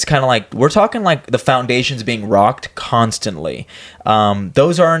 It's kind of like we're talking like the foundation's being rocked constantly.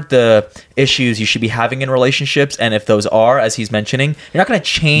 Those aren't the issues you should be having in relationships, and if those are, as he's mentioning, you're not going to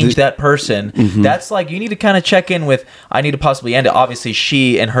change that person. That's like you need to kind of check in with, I need to possibly end it. Obviously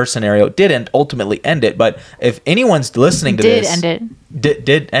she in her scenario didn't ultimately end it, but if anyone's listening to this, end it.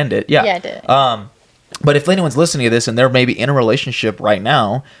 Did end it. Yeah, it did. But if anyone's listening to this and they're maybe in a relationship right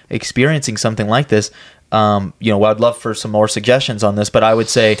now experiencing something like this, I'd love for some more suggestions on this, but I would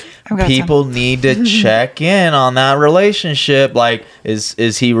say people need to check in on that relationship. Like,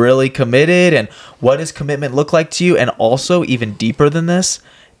 is he really committed? And what does commitment look like to you? And also, even deeper than this,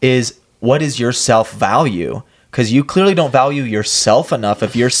 is what is your self-value? Because you clearly don't value yourself enough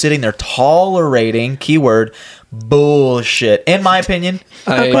if you're sitting there tolerating, keyword, bullshit, in my opinion.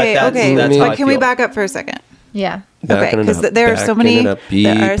 Okay. That's But can we back up for a second? Yeah. Okay, because there are so many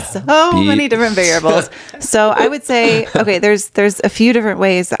different variables. So I would say, okay, there's a few different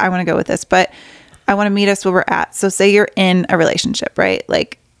ways that I want to go with this, but I want to meet us where we're at. So say you're in a relationship, right?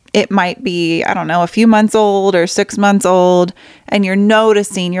 Like it might be, I don't know, a few months old or 6 months old, and you're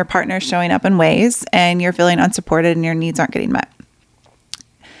noticing your partner showing up in ways and you're feeling unsupported and your needs aren't getting met.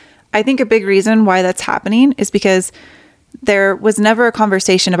 I think a big reason why that's happening is because there was never a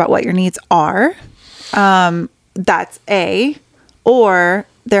conversation about what your needs are. That's A, or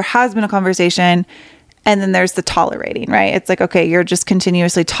there has been a conversation and then there's the tolerating, right? It's like, okay, you're just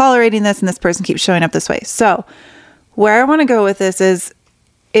continuously tolerating this and this person keeps showing up this way. So where I want to go with this is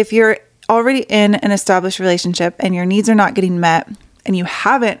if you're already in an established relationship and your needs are not getting met and you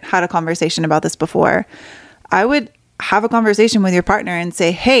haven't had a conversation about this before, I would have a conversation with your partner and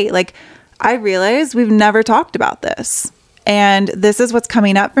say, hey, like, I realize we've never talked about this. And this is what's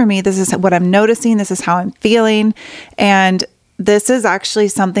coming up for me. This is what I'm noticing. This is how I'm feeling. And this is actually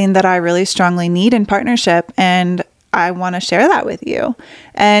something that I really strongly need in partnership. And I want to share that with you.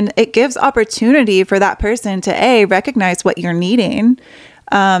 And it gives opportunity for that person to recognize what you're needing.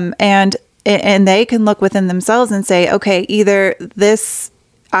 And they can look within themselves and say, okay, either this,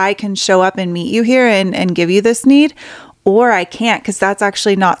 I can show up and meet you here and give you this need, or I can't, because that's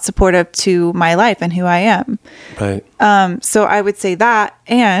actually not supportive to my life and who I am. Right. So I would say that,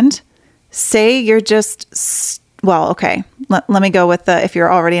 and say you're just, okay, let me go with if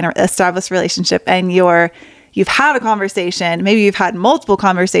you're already in an established relationship and you've had a conversation, maybe you've had multiple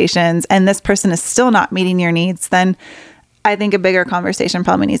conversations and this person is still not meeting your needs, then I think a bigger conversation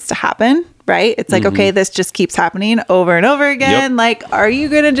probably needs to happen, right? It's like, okay, this just keeps happening over and over again. Yep. Like, are you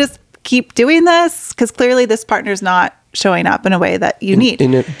going to just keep doing this? Because clearly this partner's not showing up in a way that you need. I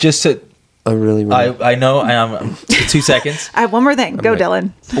know. 2 seconds. I have one more thing. Go,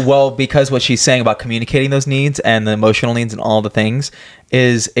 Dylan. Well, because what she's saying about communicating those needs and the emotional needs and all the things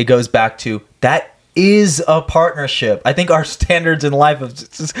is, it goes back to that is a partnership. I think our standards in life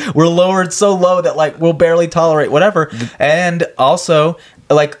we're lowered so low that like we'll barely tolerate whatever. And also,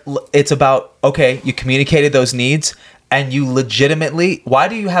 like, it's about, okay, you communicated those needs and you legitimately, why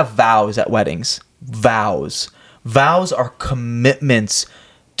do you have vows at weddings? Vows are commitments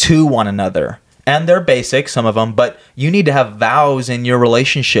to one another. And they're basic, some of them, but you need to have vows in your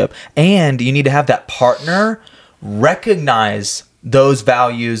relationship. And you need to have that partner recognize those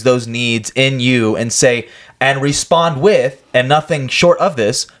values, those needs in you, and say, and respond with, and nothing short of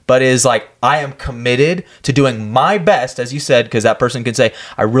this, but is like, I am committed to doing my best, as you said, because that person can say,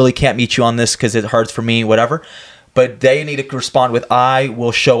 I really can't meet you on this because it hurts for me, whatever. But they need to respond with, I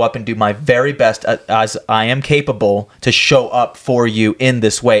will show up and do my very best as I am capable to show up for you in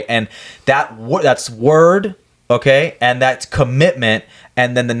this way. And that's word, okay? And that's commitment.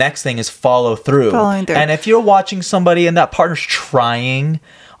 And then the next thing is follow through. And if you're watching somebody and that partner's trying,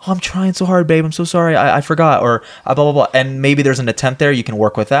 I'm trying so hard, babe, I'm so sorry, I forgot, or blah, blah, blah. And maybe there's an attempt there, you can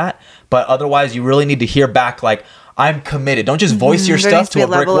work with that. But otherwise, you really need to hear back, like, I'm committed. Don't just voice your stuff to a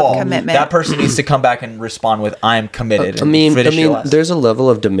brick wall. That person needs to come back and respond with, I'm committed. I mean, there's a level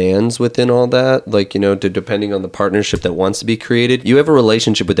of demands within all that, like, depending on the partnership that wants to be created. You have a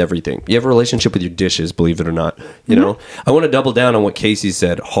relationship with everything. You have a relationship with your dishes, believe it or not. You know, I want to double down on what Casey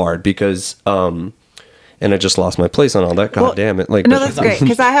said hard, because, and I just lost my place on all that. God damn it. Like, no, that's great.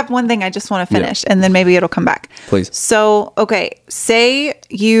 Because I have one thing I just want to finish, and then maybe it'll come back. Please. So, okay, say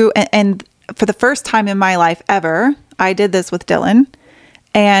you, and for the first time in my life ever, I did this with Dylan,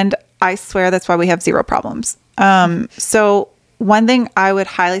 and I swear that's why we have zero problems. So one thing I would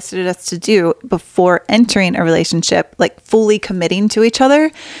highly suggest to do before entering a relationship, like fully committing to each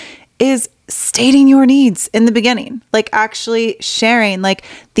other, is stating your needs in the beginning. Like actually sharing, like,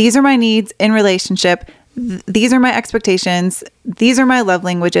 these are my needs in relationship. These are my expectations. These are my love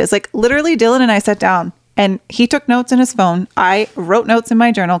languages. Like literally Dylan and I sat down and he took notes in his phone. I wrote notes in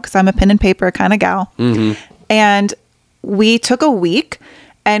my journal because I'm a pen and paper kind of gal. And we took a week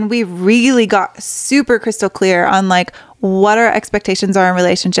and we really got super crystal clear on like what our expectations are in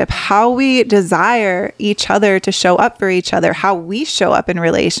relationship, how we desire each other to show up for each other, how we show up in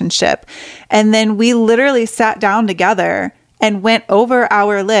relationship. And then we literally sat down together and went over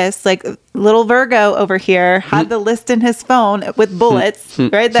our list. Like little Virgo over here had the list in his phone with bullets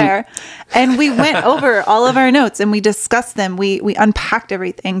right there. And we went over all of our notes and we discussed them. We unpacked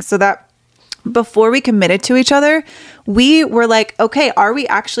everything so that before we committed to each other, we were like, okay, are we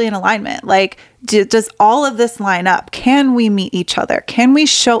actually in alignment? Like, does all of this line up? Can we meet each other? Can we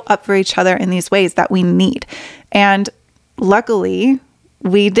show up for each other in these ways that we need? And luckily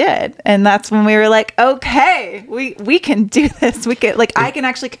we did. And that's when we were like, okay, we can do this. We can, like, I can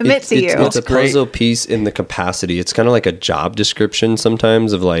actually commit to you. It's a puzzle piece in the capacity. It's kind of like a job description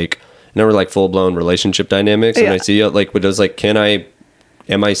sometimes of like, never like full blown relationship dynamics. And I see like, what does like,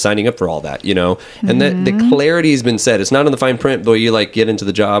 am I signing up for all that, you know? And that the clarity has been said. It's not in the fine print, but you like get into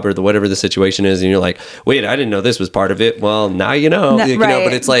the job or the whatever the situation is, and you're like, wait, I didn't know this was part of it. Well, now you know. No, you know,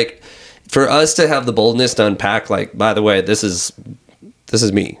 but it's like for us to have the boldness to unpack, like, by the way, this is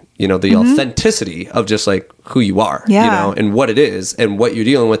me, you know, the authenticity of just like who you are, you know, and what it is and what you're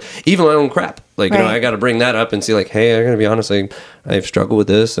dealing with, even my own crap. Like, you know, I got to bring that up and see like, hey, I got to be honest, I've struggled with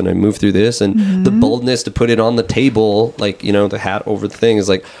this and I moved through this, and the boldness to put it on the table, like, you know, the hat over the thing is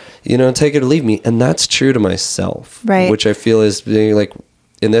like, you know, take it or leave me. And that's true to myself, which I feel is like,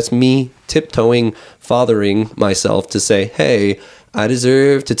 and that's me tiptoeing, fathering myself to say, hey, I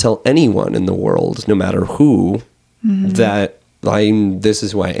deserve to tell anyone in the world, no matter who, that this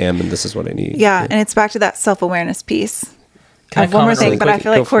is who I am and this is what I need. Yeah. And it's back to that self-awareness piece. I have one more thing, but I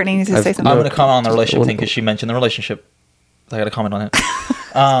feel like Courtney needs to say something. I'm going to comment on the relationship thing because she mentioned the relationship. I got to comment on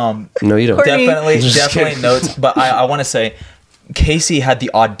it. No, you don't. Definitely notes. But I want to say, Casey had the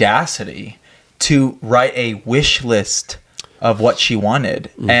audacity to write a wish list of what she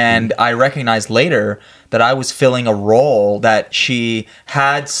wanted. And I recognized later that I was filling a role that she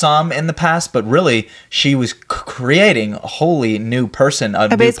had some in the past, but really she was creating a wholly new person, a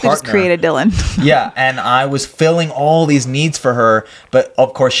new basically partner. Just created Dylan. Yeah, and I was filling all these needs for her, but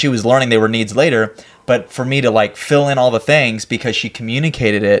of course she was learning they were needs later. But for me to like fill in all the things because she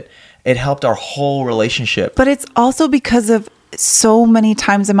communicated it, it helped our whole relationship. But it's also because of so many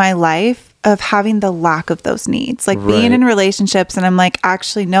times in my life of having the lack of those needs, like being in relationships and I'm like,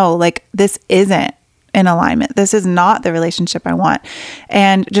 actually, no, like this isn't in alignment. This is not the relationship I want.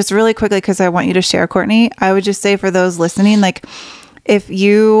 And just really quickly, because I want you to share, Courtney, I would just say for those listening, like if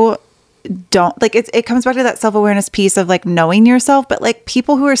you don't like it comes back to that self-awareness piece of like knowing yourself, but like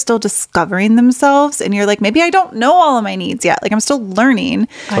people who are still discovering themselves and you're like, maybe I don't know all of my needs yet. Like I'm still learning.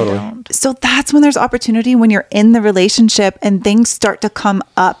 Totally. I don't. So that's when there's opportunity when you're in the relationship and things start to come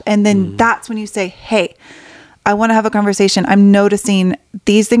up. And then that's when you say, hey, I want to have a conversation. I'm noticing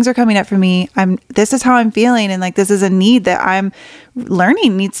these things are coming up for me. This is how I'm feeling. And like, this is a need that I'm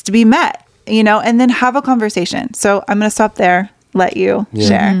learning needs to be met, you know, and then have a conversation. So I'm going to stop there, let you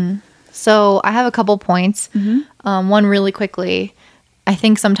share. So I have a couple points. One really quickly. I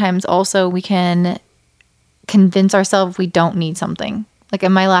think sometimes also we can convince ourselves we don't need something. Like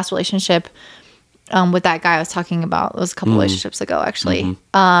in my last relationship with that guy I was talking about, it was a couple relationships ago actually.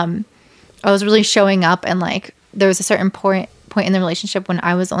 I was really showing up and like there was a certain point in the relationship when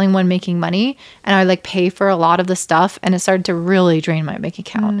I was the only one making money and I would like pay for a lot of the stuff and it started to really drain my bank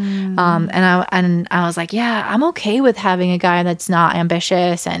account. And I was like, yeah, I'm okay with having a guy that's not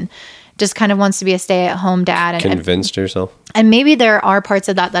ambitious and just kind of wants to be a stay-at-home dad. And convinced yourself. And maybe there are parts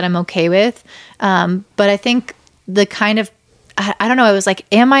of that I'm okay with. But I think the kind of, I don't know, it was like,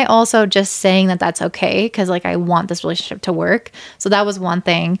 am I also just saying that that's okay? Because like I want this relationship to work. So that was one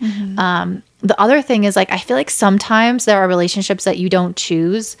thing. The other thing is like, I feel like sometimes there are relationships that you don't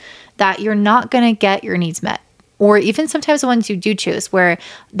choose that you're not going to get your needs met. Or even sometimes the ones you do choose where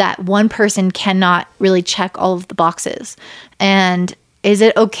that one person cannot really check all of the boxes. And is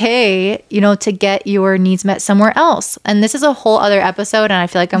it okay, you know, to get your needs met somewhere else? And this is a whole other episode and I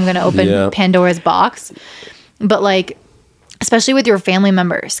feel like I'm going to open Pandora's box. But like, especially with your family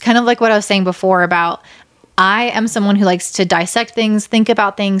members, kind of like what I was saying before about I am someone who likes to dissect things, think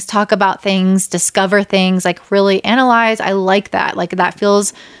about things, talk about things, discover things, like really analyze. I like that. Like that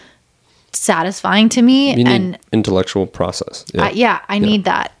feels satisfying to me. You need and intellectual process. I need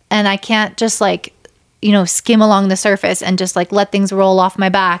that. And I can't just like, skim along the surface and just like let things roll off my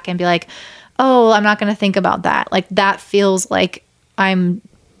back and be like, oh, I'm not going to think about that. Like that feels like I'm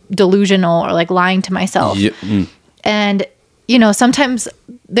delusional or like lying to myself. Yeah. And, sometimes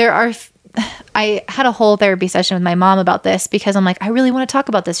I had a whole therapy session with my mom about this because I'm like, I really want to talk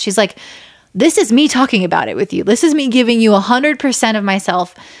about this. She's like, this is me talking about it with you. This is me giving you 100% of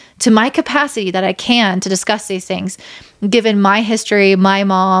myself to my capacity that I can to discuss these things. Given my history, my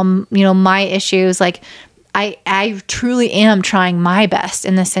mom, my issues, like I truly am trying my best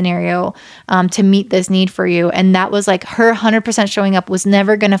in this scenario to meet this need for you. And that was like her 100% showing up was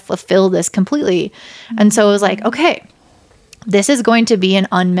never going to fulfill this completely. And so it was like, okay, this is going to be an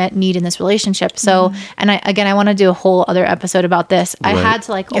unmet need in this relationship. So, and I want to do a whole other episode about this. Right. I had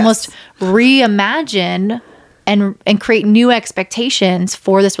to like almost reimagine and create new expectations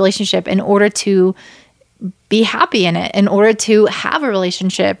for this relationship in order to be happy in it, in order to have a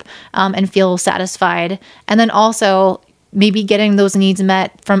relationship and feel satisfied. And then also maybe getting those needs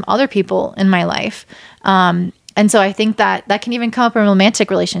met from other people in my life. And so I think that can even come up in romantic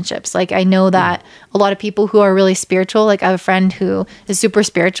relationships. Like I know that a lot of people who are really spiritual, like I have a friend who is super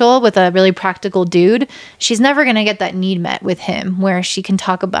spiritual with a really practical dude. She's never going to get that need met with him where she can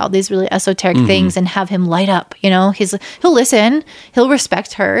talk about these really esoteric things and have him light up. He'll listen, he'll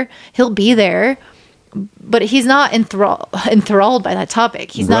respect her, he'll be there, but he's not enthralled by that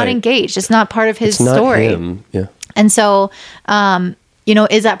topic. He's not engaged. It's not part of his story. Him. Yeah. And so,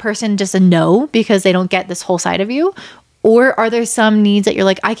 is that person just a no because they don't get this whole side of you? Or are there some needs that you're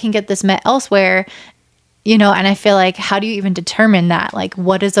like, I can get this met elsewhere, and I feel like, how do you even determine that? Like,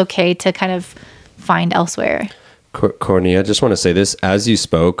 what is okay to kind of find elsewhere? Courtney, I just want to say this. As you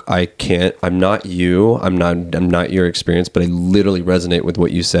spoke, I'm not you. I'm not your experience, but I literally resonate with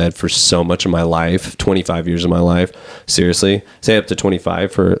what you said for so much of my life, 25 years of my life. Seriously, say up to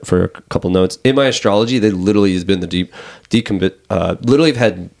 25 for a couple notes. In my astrology, they literally has been the literally have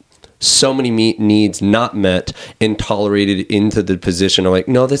had so many needs not met and tolerated into the position of like,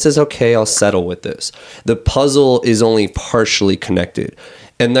 no, this is okay. I'll settle with this. The puzzle is only partially connected.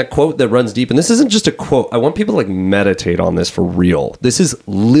 And that quote that runs deep, and this isn't just a quote. I want people to like meditate on this for real. This is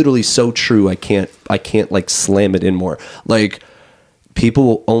literally so true. I can't like slam it in more. Like people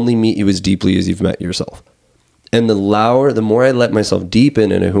will only meet you as deeply as you've met yourself. And the more I let myself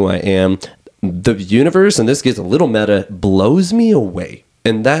deepen into who I am, the universe, and this gets a little meta, blows me away.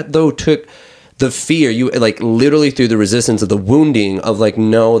 And that though took the fear, you like literally through the resistance of the wounding of like,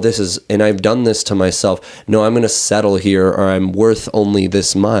 no, this is, and I've done this to myself. No, I'm going to settle here, or I'm worth only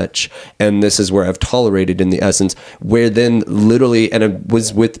this much. And this is where I've tolerated in the essence, where then literally, and I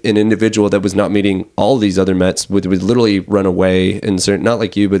was with an individual that was not meeting all these other Mets, would literally run away and certain, not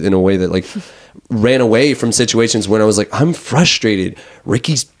like you, but in a way that like ran away from situations when I was like, I'm frustrated.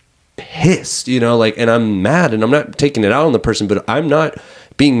 Ricky's pissed, like, and I'm mad, and I'm not taking it out on the person, but I'm not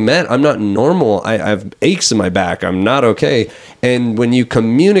being met. I'm not normal. I have aches in my back. I'm not okay. And when you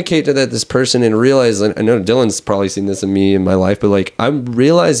communicate to this person and realize, I know Dylan's probably seen this in me in my life, but like I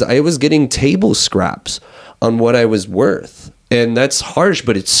realized I was getting table scraps on what I was worth. And that's harsh,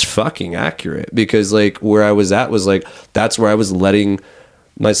 but it's fucking accurate, because like where I was at was like, that's where I was letting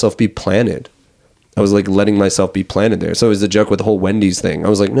myself be planted. I was like letting myself be planted there. So it was the joke with the whole Wendy's thing. I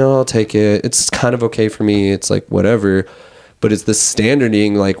was like, no, I'll take it. It's kind of okay for me. It's like whatever. But it's the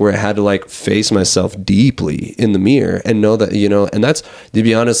standarding, like where I had to like face myself deeply in the mirror and know that, and that's, to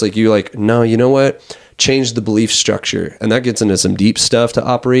be honest, like you like, no, you know what? Change the belief structure. And that gets into some deep stuff to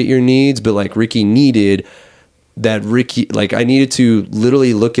operate your needs. But like Ricky needed that like I needed to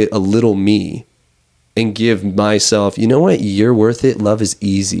literally look at a little me and give myself, you know what? You're worth it. Love is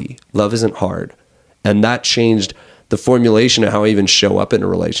easy. Love isn't hard. And that changed the formulation of how I even show up in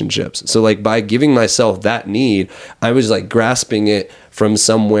relationships. So like by giving myself that need, I was like grasping it from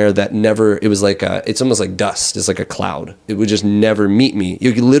somewhere that never, it was like it's almost like dust. It's like a cloud. It would just never meet me.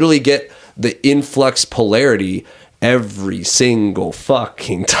 You could literally get the influx polarity every single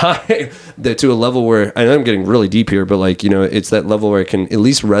fucking time that to a level where, I know I'm getting really deep here, but like, it's that level where I can at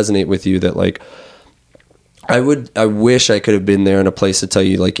least resonate with you that like, I wish I could have been there in a place to tell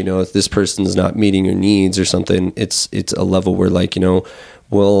you, like, if this person's not meeting your needs or something, it's a level where like,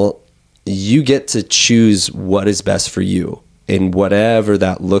 well, you get to choose what is best for you and whatever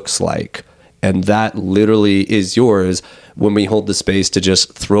that looks like. And that literally is yours when we hold the space to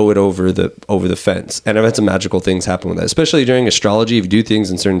just throw it over the fence. And I've had some magical things happen with that, especially during astrology. If you do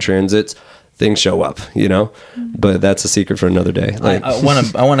things in certain transits, things show up, but that's a secret for another day. Like, I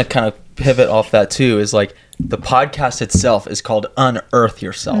want to kind of pivot off that too, is like, the podcast itself is called Unearth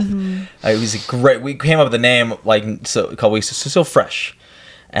Yourself. It was great. We came up with the name like a couple weeks ago, so fresh.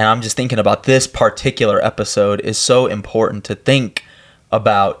 And I'm just thinking about this particular episode is so important to think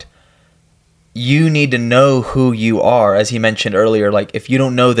about. You need to know who you are, as he mentioned earlier. Like, if you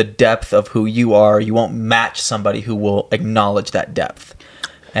don't know the depth of who you are, you won't match somebody who will acknowledge that depth.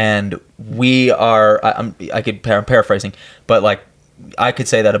 And we are, I'm paraphrasing, but like, I could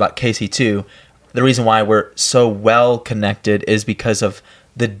say that about Casey too. The reason why we're so well connected is because of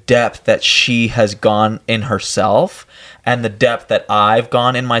the depth that she has gone in herself, and the depth that I've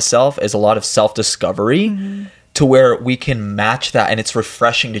gone in myself is a lot of self-discovery to where we can match that. And it's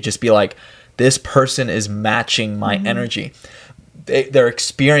refreshing to just be like, this person is matching my energy. Their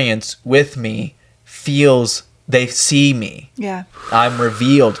experience with me feels, they see me. Yeah. I'm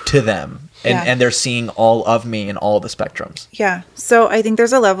revealed to them. Yeah. And they're seeing all of me in all the spectrums. Yeah. So I think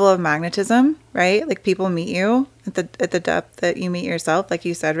there's a level of magnetism, right? Like people meet you at the depth that you meet yourself, like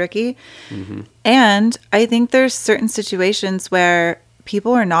you said, Ricky. And I think there's certain situations where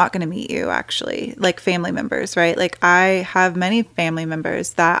people are not going to meet you, actually, like family members, right? Like I have many family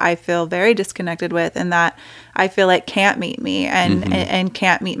members that I feel very disconnected with, and that I feel like can't meet me and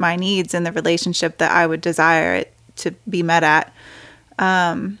can't meet my needs in the relationship that I would desire it to be met at.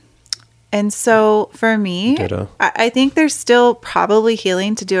 And so for me, I think there's still probably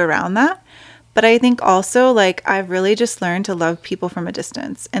healing to do around that. But I think also, like, I've really just learned to love people from a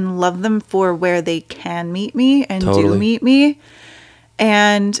distance and love them for where they can meet me and do meet me.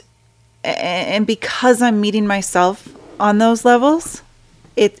 And because I'm meeting myself on those levels,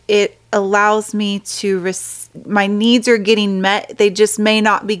 it allows me to, my needs are getting met. They just may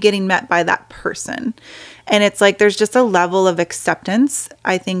not be getting met by that person. And it's like, there's just a level of acceptance,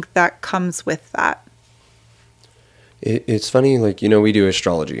 I think, that comes with that. It's funny, like, you know, we do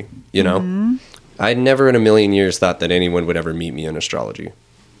astrology, you know? I never in a million years thought that anyone would ever meet me in astrology.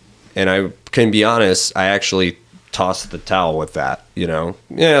 And I can be honest, I actually tossed the towel with that, you know?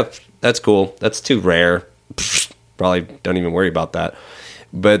 Yeah, that's cool. That's too rare. Probably don't even worry about that.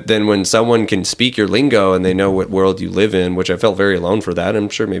 But then when someone can speak your lingo and they know what world you live in, which I felt very alone for that. I'm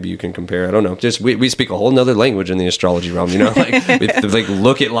sure maybe you can compare. I don't know. Just we speak a whole nother language in the astrology realm, you know? Like, like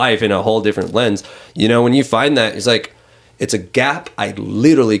look at life in a whole different lens. You know, when you find that, it's like, it's a gap I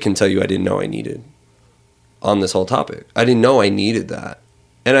literally can tell you I didn't know I needed on this whole topic. I didn't know I needed that.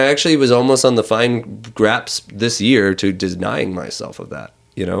 And I actually was almost on the fine graps this year to denying myself of that,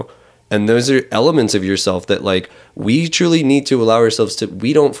 you know? And those are elements of yourself that, like, we truly need to allow ourselves to,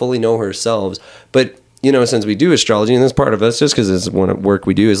 we don't fully know ourselves. But, you know, since we do astrology, and that's part of us, just because it's one work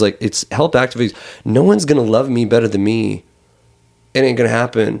we do, is like, it's help activates. No one's going to love me better than me. It ain't going to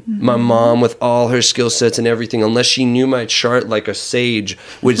happen. My mom, with all her skill sets and everything, unless she knew my chart like a sage,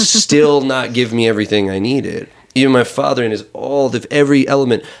 would still not give me everything I needed. Even my father and his every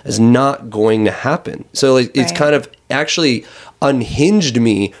element is not going to happen. So like, it's kind of actually unhinged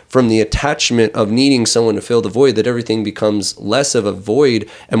me from the attachment of needing someone to fill the void, that everything becomes less of a void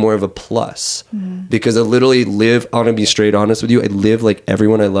and more of a plus. Because I literally live, I want to be straight honest with you, I live like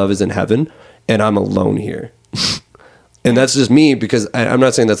everyone I love is in heaven and I'm alone here. And that's just me, because I'm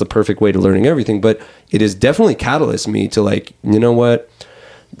not saying that's the perfect way to learning everything, but it has definitely catalyzed me to, like, you know what,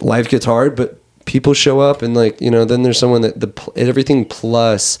 life gets hard, but people show up, and, like, you know, then there's someone that everything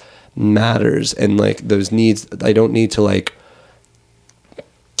plus matters, and, like, those needs, I don't need to, like,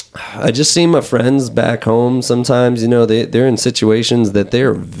 I just see my friends back home sometimes, you know, they're in situations that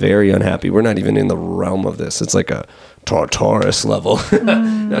they're very unhappy. We're not even in the realm of this. It's like a Taurus level.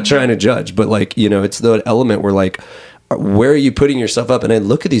 Not trying to judge, but, like, you know, it's the element where, like, where are you putting yourself up? And I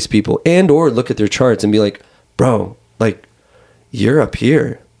look at these people or look at their charts and be like, bro, like, you're up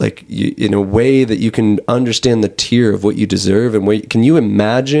here. Like, you, in a way that you can understand the tier of what you deserve. And can you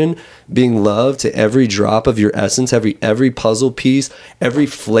imagine being loved to every drop of your essence, every puzzle piece, every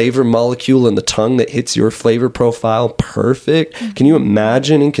flavor molecule in the tongue that hits your flavor profile perfect? Can you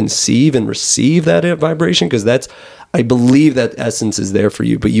imagine and conceive and receive that vibration? Because I believe that essence is there for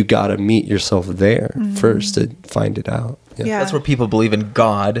you, but you got to meet yourself there first to find it out. Yeah. That's where people believe in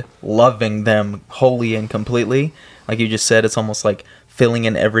God loving them wholly and completely. Like you just said, it's almost like filling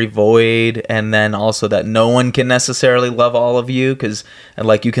in every void, and then also that no one can necessarily love all of you, because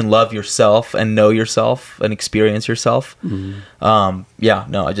like you can love yourself and know yourself and experience yourself. I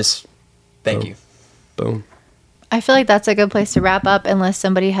just thank you. Boom. I feel like that's a good place to wrap up, unless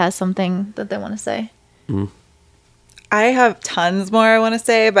somebody has something that they want to say. I have tons more I want to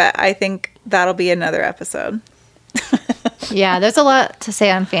say, but I think that'll be another episode. Yeah, there's a lot to say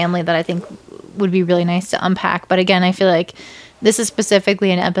on family that I think would be really nice to unpack. But again, I feel like this is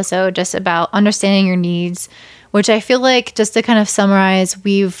specifically an episode just about understanding your needs, which I feel like, just to kind of summarize,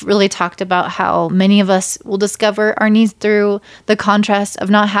 we've really talked about how many of us will discover our needs through the contrast of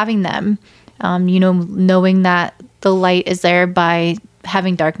not having them. Knowing that the light is there by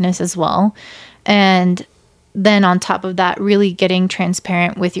having darkness as well. And then on top of that, really getting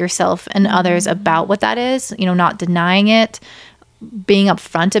transparent with yourself and others about what that is, not denying it, being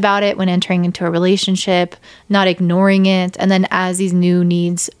upfront about it when entering into a relationship, not ignoring it. And then as these new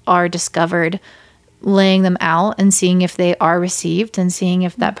needs are discovered, laying them out and seeing if they are received and seeing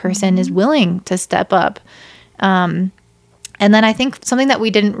if that person is willing to step up. And then I think something that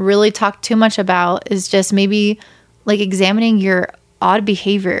we didn't really talk too much about is just maybe like examining your odd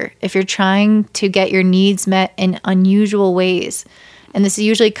behavior if you're trying to get your needs met in unusual ways. And this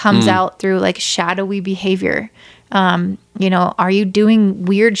usually comes out through like shadowy behavior. Are you doing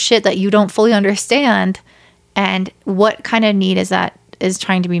weird shit that you don't fully understand? And what kind of need is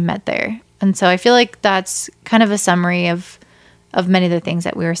trying to be met there? And so I feel like that's kind of a summary of many of the things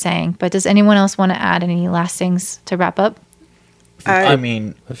that we were saying. But does anyone else want to add any last things to wrap up? I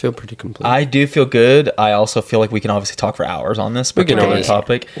mean, I feel pretty complete. I do feel good. I also feel like we can obviously talk for hours on this particular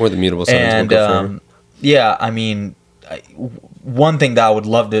topic. Or the mutable signs. And one thing that I would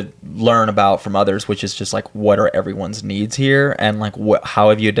love to learn about from others, which is just like, what are everyone's needs here, and like how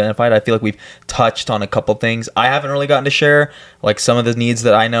have you identified? I feel like we've touched on a couple things. I haven't really gotten to share like some of the needs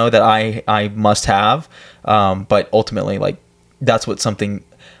that I know that I must have, but ultimately, like, that's what something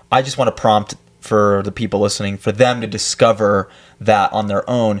I just want to prompt for the people listening, for them to discover that on their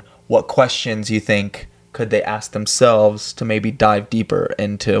own. What questions you think could they ask themselves to maybe dive deeper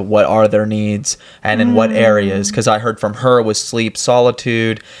into what are their needs and in what areas? Because I heard from her was sleep,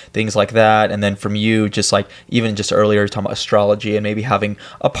 solitude, things like that. And then from you, just like even just earlier talking about astrology and maybe having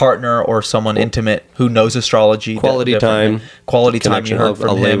a partner or someone intimate who knows astrology. Quality time. You heard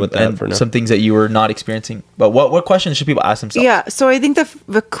from him, with that and some things that you were not experiencing. But what questions should people ask themselves? Yeah, so I think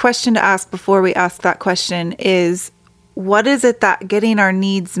the question to ask before we ask that question is, what is it that getting our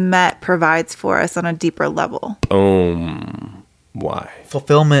needs met provides for us on a deeper level? Boom. Why?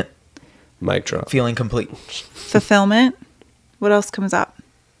 Fulfillment. Mic drop. Feeling complete. Fulfillment. What else comes up?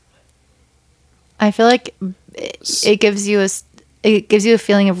 I feel like it gives you a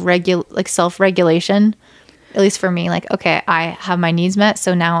feeling of self-regulation. At least for me, like, okay, I have my needs met,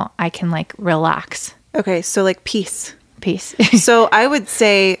 so now I can like relax. Okay, so like peace. Peace. So I would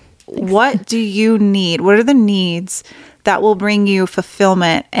say, what do you need? What are the needs that will bring you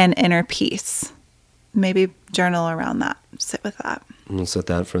fulfillment and inner peace? Maybe journal around that. Sit with that. We'll set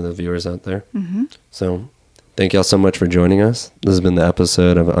that for the viewers out there. Mm-hmm. So thank y'all so much for joining us. This has been the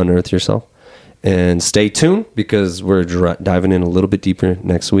episode of Unearth Yourself. And stay tuned because we're diving in a little bit deeper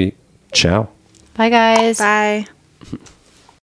next week. Ciao. Bye, guys. Bye.